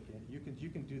 you won't pick any. You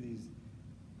can do these,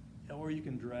 or you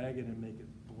can drag it and make it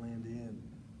blend in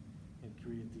and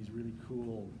create these really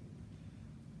cool,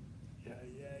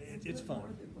 it's fun. More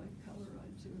than one color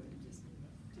onto it, and just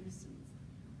do some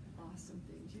awesome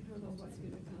things. You don't know what's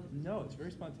going to come. No, it's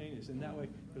very spontaneous, and that way,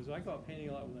 because I go out painting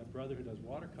a lot with my brother who does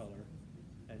watercolor,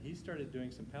 and he started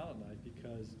doing some palette knife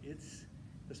because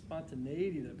the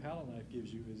spontaneity that palette knife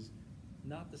gives you is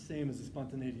not the same as the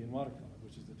spontaneity in watercolor,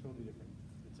 which is a totally different,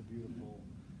 it's a beautiful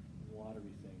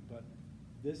watery thing. But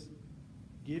this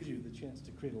gives you the chance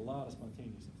to create a lot of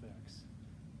spontaneous effects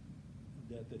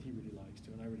that he really likes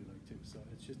to, and I really like too. So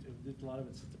it's just, a lot of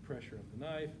it's just the pressure of the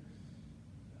knife.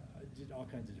 did all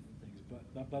kinds of different things.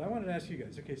 But I wanted to ask you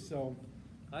guys, okay, so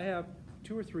I have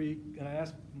 2 or 3, and I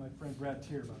asked my friend Brad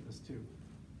Tier about this too,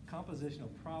 compositional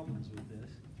problems with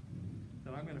this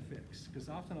that I'm gonna fix. Because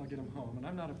often I'll get them home, and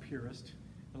I'm not a purist,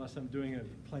 unless I'm doing a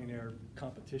plein air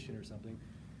competition or something.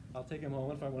 I'll take them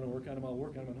home, if I wanna work on them, I'll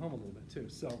work on them at home a little bit too.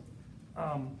 So,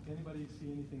 anybody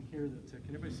see anything here that,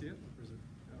 can anybody see it? Or is it,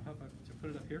 how about, to put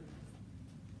it up here?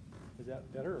 Is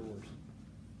that better or worse?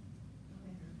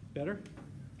 Better?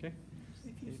 Okay.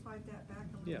 If you slide that back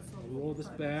a little. Yeah, so I'll roll this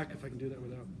front. back if I can do that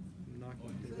without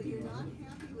knocking. So you're not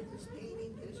happy with this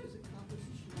painting because there's a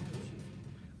compositional issue?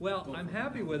 Well, I'm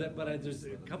happy with it, but there's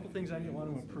a couple things I want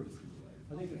to improve.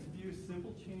 I think a few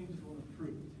simple changes will improve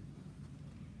it.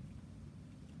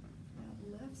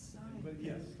 That left side. But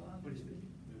yes, what do you bothers me. think?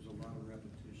 There's a lot of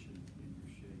repetition in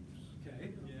your shapes.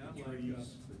 Okay, yeah, The like,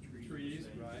 trees, the trees are trees,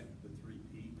 the same, right. The 3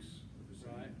 peaks are the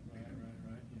same.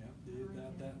 Right, yeah.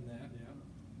 That, and that,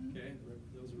 yeah. Okay,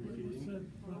 those are repeating.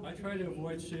 I try to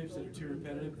avoid shapes that are too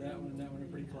repetitive. That one and that one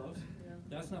are pretty close.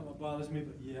 That's not what bothers me,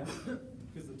 but yeah,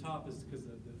 because the top is, because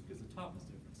the top is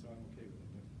different, so I'm okay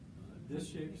with it. But this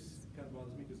shape's kind of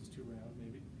bothers me because it's too round,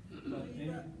 maybe. But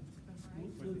any,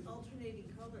 With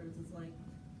alternating colors, it's like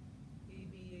A, B,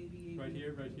 A, B, A, B. right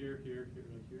here, right here, here,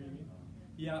 you mean?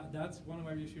 Yeah, that's one of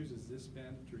my issues is this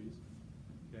span of trees.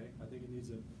 Okay, I think it needs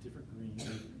a different green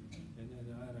and then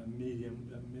a medium,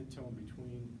 a mid-tone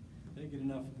between. I didn't get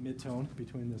enough mid-tone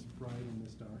between this bright and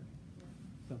this dark.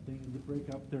 Something to break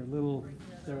up. They're a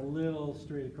little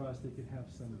straight across. They could have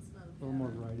some a little more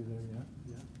variety there.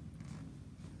 Yeah.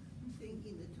 I'm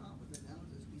thinking the top of the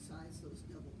houses, besides those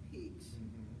double peaks,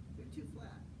 they're too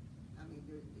flat. I mean,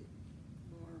 they're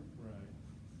more. Right.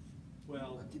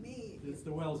 Well, To me, it's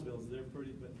the Wellsvilles. They're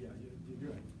pretty, but yeah,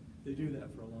 you're right. They do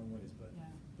that for a long ways,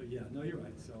 but yeah, no, you're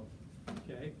right. So,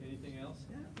 okay. Anything else?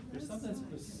 Yeah, There's that's something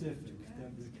fine. specific.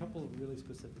 There's a couple of really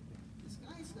specific things. the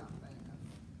sky's not bright enough.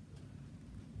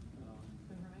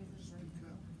 The horizon's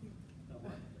right there.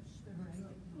 What? The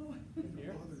horizon.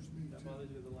 Here? That bothers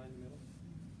you, the line in the middle?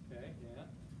 Okay, yeah.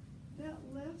 That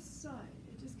left side,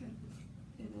 it just kind of,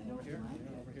 and I Over don't here, like it.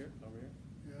 yeah, over here, over here.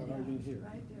 Yeah. What are you doing here?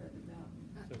 Right there at the mountain.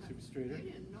 So it should be straighter? I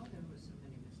didn't know there was so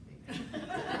many mistakes.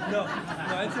 No,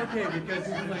 it's okay, because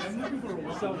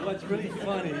so what's really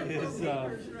funny is,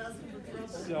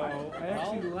 so I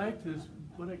actually like this,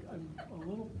 but I'm a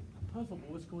little puzzled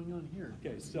what's going on here.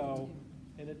 okay, so,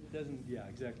 and it doesn't, yeah,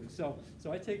 exactly. So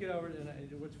I take it over, and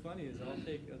what's funny is I'll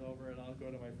take it over and I'll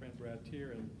go to my friend Brad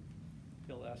Tier, and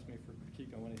he'll ask me for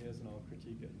critique on one of his, and I'll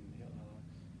critique it, and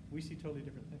we see totally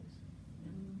different things.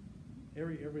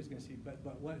 Everybody's gonna see,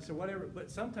 but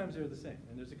sometimes they're the same,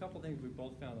 and there's a couple things we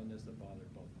both found on this that bother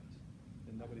both of us,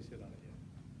 and nobody's hit on it yet.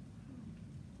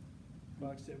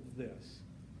 Well, except this.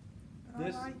 But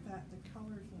This- I like that, the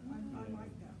colors, I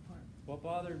like that part. What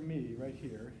bothered me right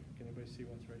here, can anybody see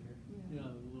what's right here? Yeah,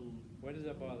 a little Why does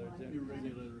that bother?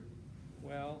 irregular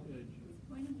Well, edge. It's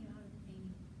pointing you out of the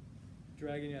painting.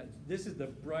 dragging out, this is the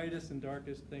brightest and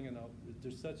darkest thing, and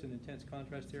there's such an intense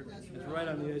contrast here. It's right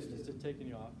on the edge, it's just taking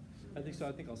you off. I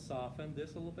think I'll soften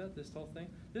this a little bit, this whole thing.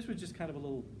 This was just kind of a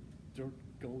little dirt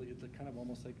gully, it's kind of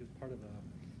almost like it's part of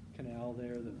a canal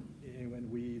there that,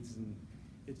 and weeds, and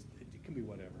it can be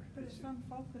whatever. But it's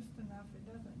unfocused enough, it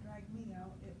doesn't drag me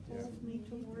out, it pulls me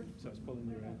towards. So it's pulling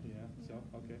you in, yeah, so,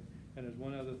 okay. And there's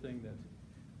one other thing that,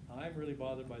 I'm really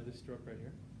bothered by this stroke right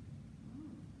here.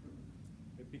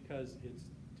 Because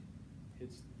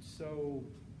it's so,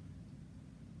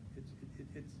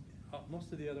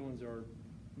 most of the other ones are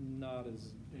not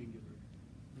as angular,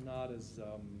 not as,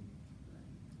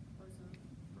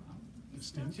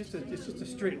 it's just a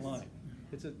straight line.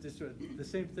 It's the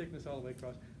same thickness all the way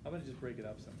across. I'm gonna just break it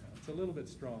up somehow. It's a little bit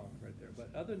strong right there, but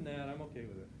other than that, I'm okay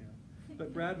with it, you know.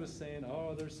 But Brad was saying,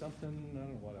 oh, there's something, I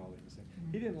don't know what all he was saying.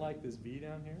 He didn't like this V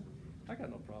down here. I got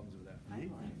no problems with that V.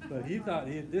 But he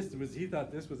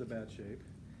thought this was a bad shape.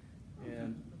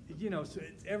 And, you know, so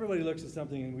everybody looks at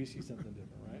something and we see something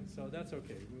different, right? So that's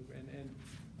okay.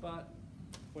 But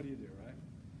what do you do, right?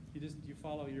 You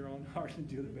follow your own heart and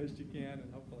do the best you can,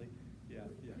 and hopefully, yeah.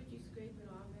 Could you scrape it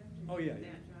off after Oh, you yeah, get yeah.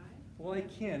 that dry? Well, I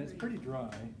can. It's pretty dry,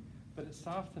 but it's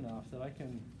soft enough that I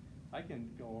can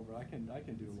go over. I can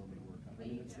do a little bit of work on it. I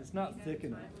mean, it's not thick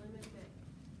enough. You have a time limit that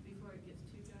before it gets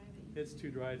too dry that you? It's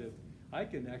too dry to. I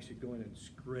can actually go in and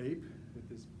scrape with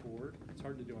this board. It's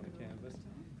hard to do on a canvas.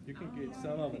 You can get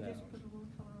some of it You out. just put a little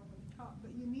color over the top,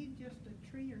 but you need just a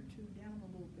tree or two down a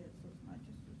little bit, so it's not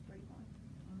just a straight line.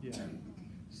 Yeah.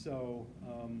 So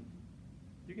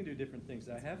you can do different things.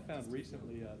 I have found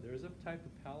recently there's a type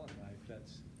of palette knife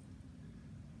that's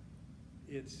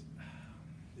it's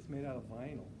made out of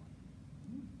vinyl,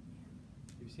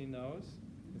 You've seen those?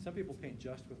 And some people paint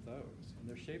just with those, and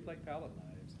they're shaped like palette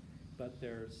knives, but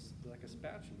they're like a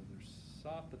spatula. They're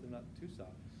soft, but they're not too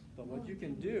soft. But what you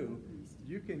can do,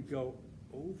 you can go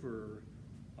over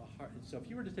a hard, so if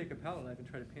you were to take a palette knife and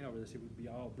try to paint over this, it would be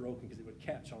all broken because it would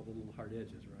catch all the little hard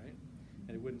edges, right?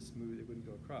 And it wouldn't smooth, it wouldn't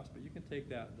go across. But you can take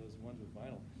those ones with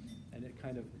vinyl, and it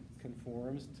kind of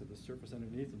conforms to the surface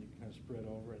underneath, and you can kind of spread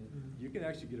over, and you can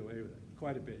actually get away with it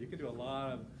quite a bit. You can do a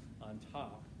lot on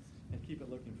top and keep it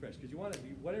looking fresh, because you want it,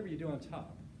 whatever you do on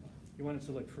top, you want it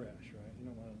to look fresh, right? You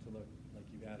don't want it to look like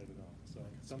you've added it on. So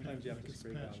sometimes you have to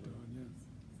scrape out a little.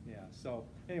 Yeah, so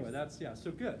anyway, that's, yeah,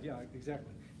 so good, yeah,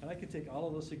 exactly. And I could take all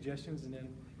of those suggestions, and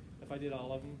then if I did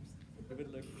all of them, it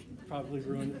would look, probably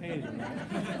ruin the painting,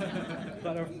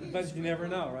 right? But you never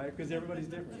know, right? Because everybody's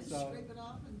different, Just so. scrape it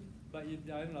off and. But I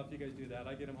don't know if you guys do that.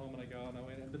 I get them home and I go, and I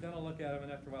wait, but then I'll look at them,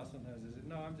 and after a while sometimes I say,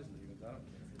 no, I'm just leaving it, I don't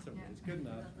care, it's okay, it's good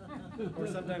enough. Or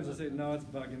sometimes I'll say, no, it's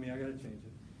bugging me, I gotta change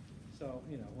it. So,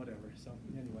 you know, whatever, so,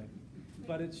 anyway.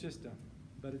 But it's just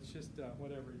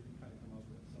whatever you can kind of come up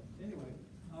with, so, anyway.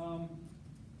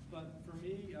 But for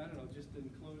me, I don't know, just in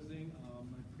closing,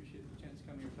 I appreciate the chance to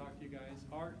come here and talk to you guys.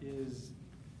 Art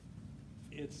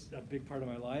it's a big part of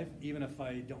my life. Even if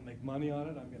I don't make money on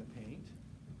it, I'm gonna paint.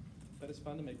 But it's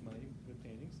fun to make money with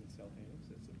paintings and sell paintings.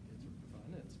 It's fun.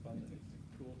 It's fun.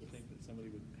 It's cool to think that somebody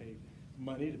would pay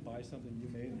money to buy something you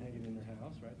made and hang it in their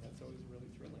house, right? That's always really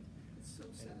thrilling. It's so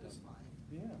satisfying.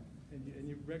 Yeah, and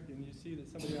you see that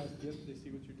somebody else gets, they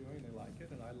see what you're doing, they like it,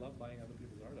 and I love buying other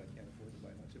people's art. I can't afford to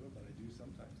buy much of it, but I do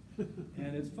sometimes,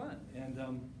 and it's fun. And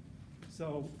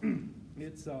so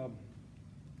it's,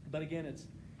 but again, it's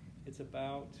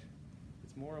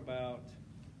more about.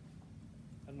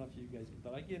 I don't know if you guys,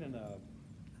 but I get in a,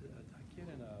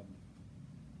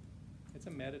 it's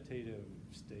a meditative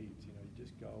state, you know, you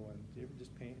just go and you ever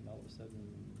just paint and all of a sudden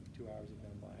 2 hours have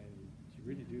gone by and you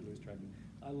really do lose track.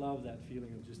 I love that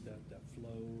feeling of just that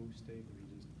flow state where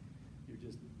you're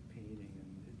just painting,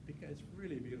 and it's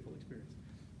really a beautiful experience.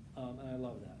 And I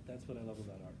love that. That's what I love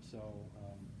about art. So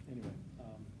anyway,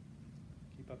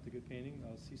 keep up the good painting.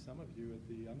 I'll see some of you at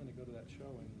I'm going to go to that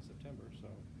show in September, so.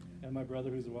 And my brother,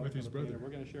 who's a With his watercolor painter, brother.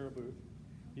 we're going to share a booth.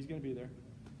 He's going to be there,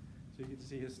 so you get to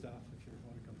see his stuff if you're a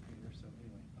watercolor painter. So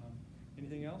anyway,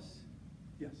 anything else?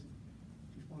 Yes.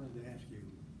 Just wanted to ask you,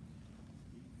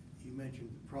 you mentioned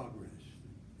the progress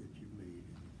that you've made,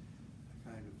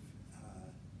 kind of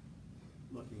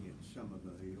looking at some of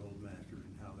the old masters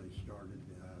and how they started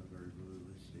very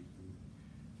realistic and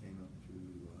came up to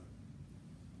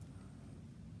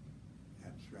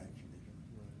abstractionism.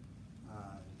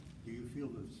 Right. Do you feel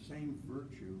the same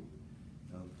virtue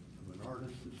of an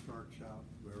artist that starts out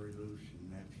very loose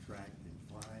and abstract and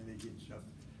finally gets up,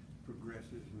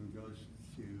 progresses and goes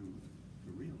to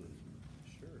realism?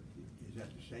 Sure. Is that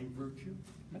the same virtue?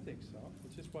 I think so.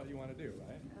 It's just what you want to do,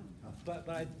 right? Yeah.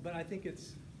 But I think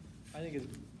it's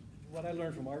what I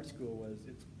learned from art school was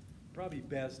it's probably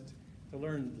best to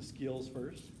learn the skills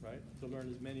first, right? To learn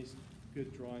as many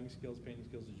good drawing skills, painting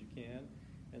skills as you can,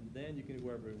 and then you can do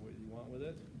whatever you want with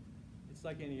it. It's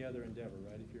like any other endeavor,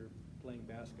 right? If you're playing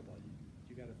basketball,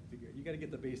 you got to get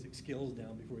the basic skills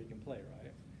down before you can play,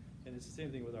 right? And it's the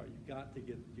same thing with art. You got to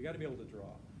be able to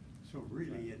draw. So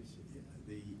really, it's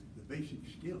the basic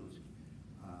skills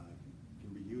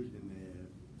can be used in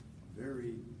the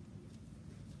very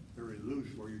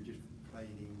loose, where you're just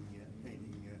painting,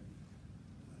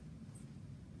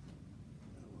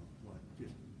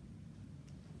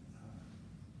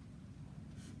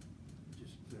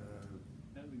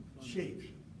 Having fun. shapes.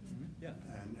 Yeah.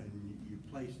 And you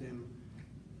place them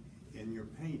in your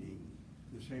painting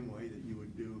the same way that you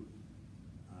would do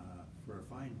for a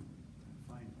fine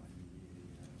painting,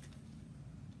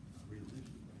 a realistic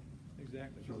painting.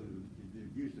 Exactly. So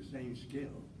you use the same skill.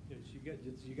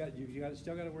 Yes,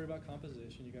 still got to worry about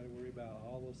composition. You got to worry about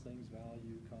all those things,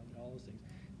 value, all those things.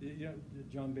 You know,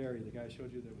 John Barry, the guy I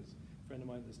showed you, that was a friend of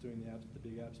mine that's doing the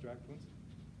big abstract ones.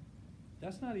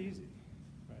 That's not easy,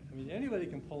 right? I mean, anybody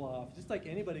can pull off, just like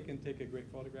anybody can take a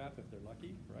great photograph if they're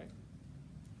lucky, right?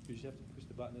 You just have to push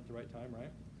the button at the right time,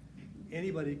 right?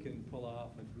 Anybody can pull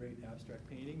off a great abstract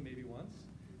painting maybe once,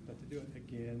 but to do it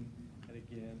again and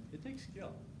again, it takes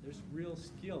skill. There's real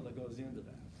skill that goes into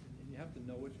that. And you have to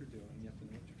know what you're doing. You have to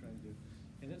know what you're trying to do.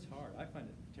 And it's hard. I find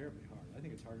it terribly hard. I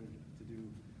think it's harder to do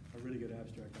a really good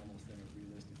abstract almost than a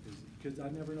realistic, because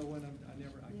I never know when I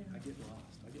get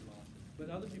lost. I get lost. But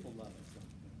other people love it. So.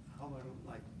 How about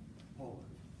like Pollock?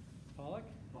 Pollock?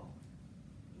 Pollock.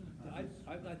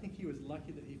 I think he was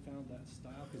lucky that he found that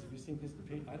style, because if you've seen his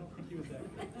paint, I don't think he was that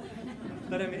good.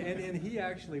 But I mean, and he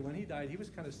actually, when he died, he was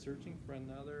kind of searching for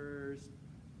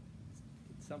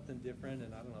something different,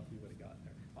 and I don't know if you would've gotten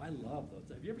there. I love those.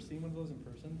 Have you ever seen one of those in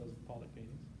person, those Pollock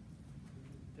paintings?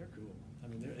 They're cool.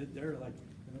 I mean, they're like,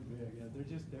 they're big, yeah,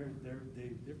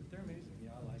 they're amazing,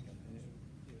 yeah, I like them. And,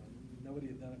 you know,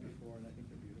 nobody had done it before, and I think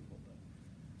they're beautiful, but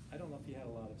I don't know if you had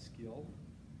a lot of skill,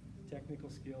 technical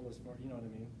skill as far, you know what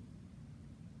I mean?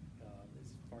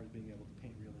 As far as being able to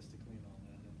paint realistically and all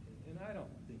that. And I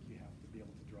don't think you have to be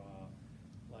able to draw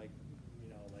like,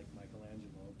 you know, like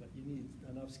Michelangelo, but you need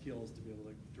enough skills to be able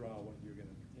to draw what you're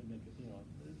gonna, and make it, you know,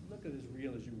 look at as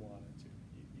real as you want it to.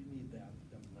 You need that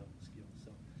level of skill,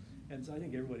 so. And so I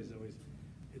think everybody's always,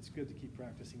 it's good to keep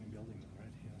practicing and building though,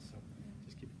 right? You know, so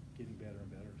just keep getting better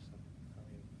and better, so. I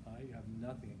mean, I have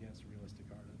nothing against realistic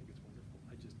art, I think it's wonderful.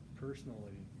 I just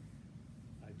personally,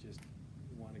 I just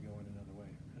wanna go in another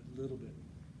way, a little bit,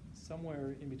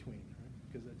 somewhere in between, right?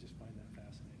 Because I just find that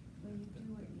fascinating. When you do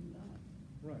what you love.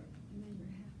 Right. And then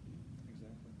you're happy.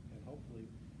 Exactly, and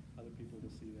hopefully other people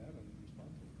will see that and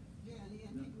respond to it. Yeah, the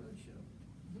Antique Roadshow.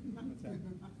 What's that?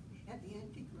 At the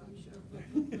Antique Roadshow.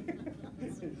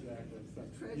 Exactly. So,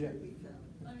 Treasure yeah. we found.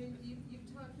 I mean, you've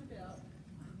talked about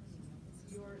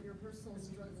your personal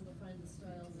struggle to find the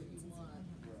style that you want.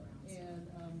 Right. And,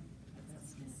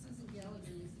 Susan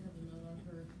Gallagher used to have a note on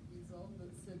her easel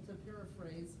that said, to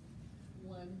paraphrase,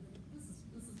 one,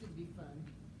 this is gonna be fun.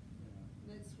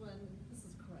 Yeah. Next one, this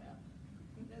is crap.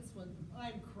 Next one,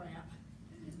 I'm crap.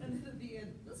 And then at the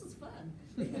end, this is fun.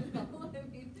 You know, I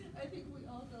mean, I think we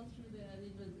all go through that,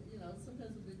 even, you know,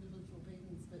 sometimes with individual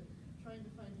paintings, but trying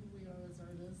to find who we are as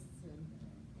artists and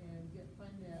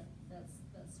find that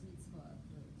sweet spot.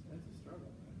 But, It's a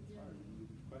struggle, man. It's Yeah. hard. You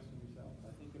question yourself.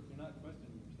 I think if you're not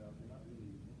questioning yourself, you're not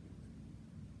really thinking.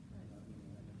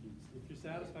 If you're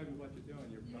satisfied with what you're doing,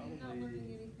 you're probably. You're not learning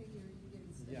anything, you're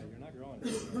getting stuck. Yeah, you're not growing.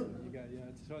 You got,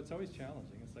 yeah, so it's always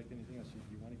challenging. It's like anything else.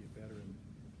 You want to get better and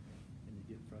you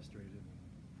get frustrated.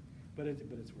 But it's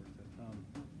worth it.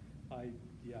 I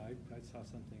saw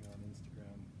something on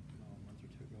Instagram a month or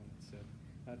two ago and it said,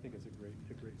 I think it's a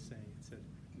great saying. It said,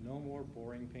 no more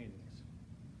boring paintings,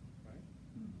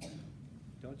 right?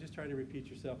 Don't just try to repeat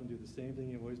yourself and do the same thing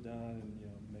you've always done and, you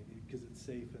know, make it, because it's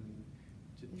safe and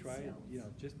to It try it, you know,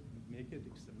 sells. just make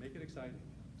it exciting.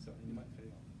 So, and you might fail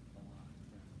a lot,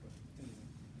 but anyway.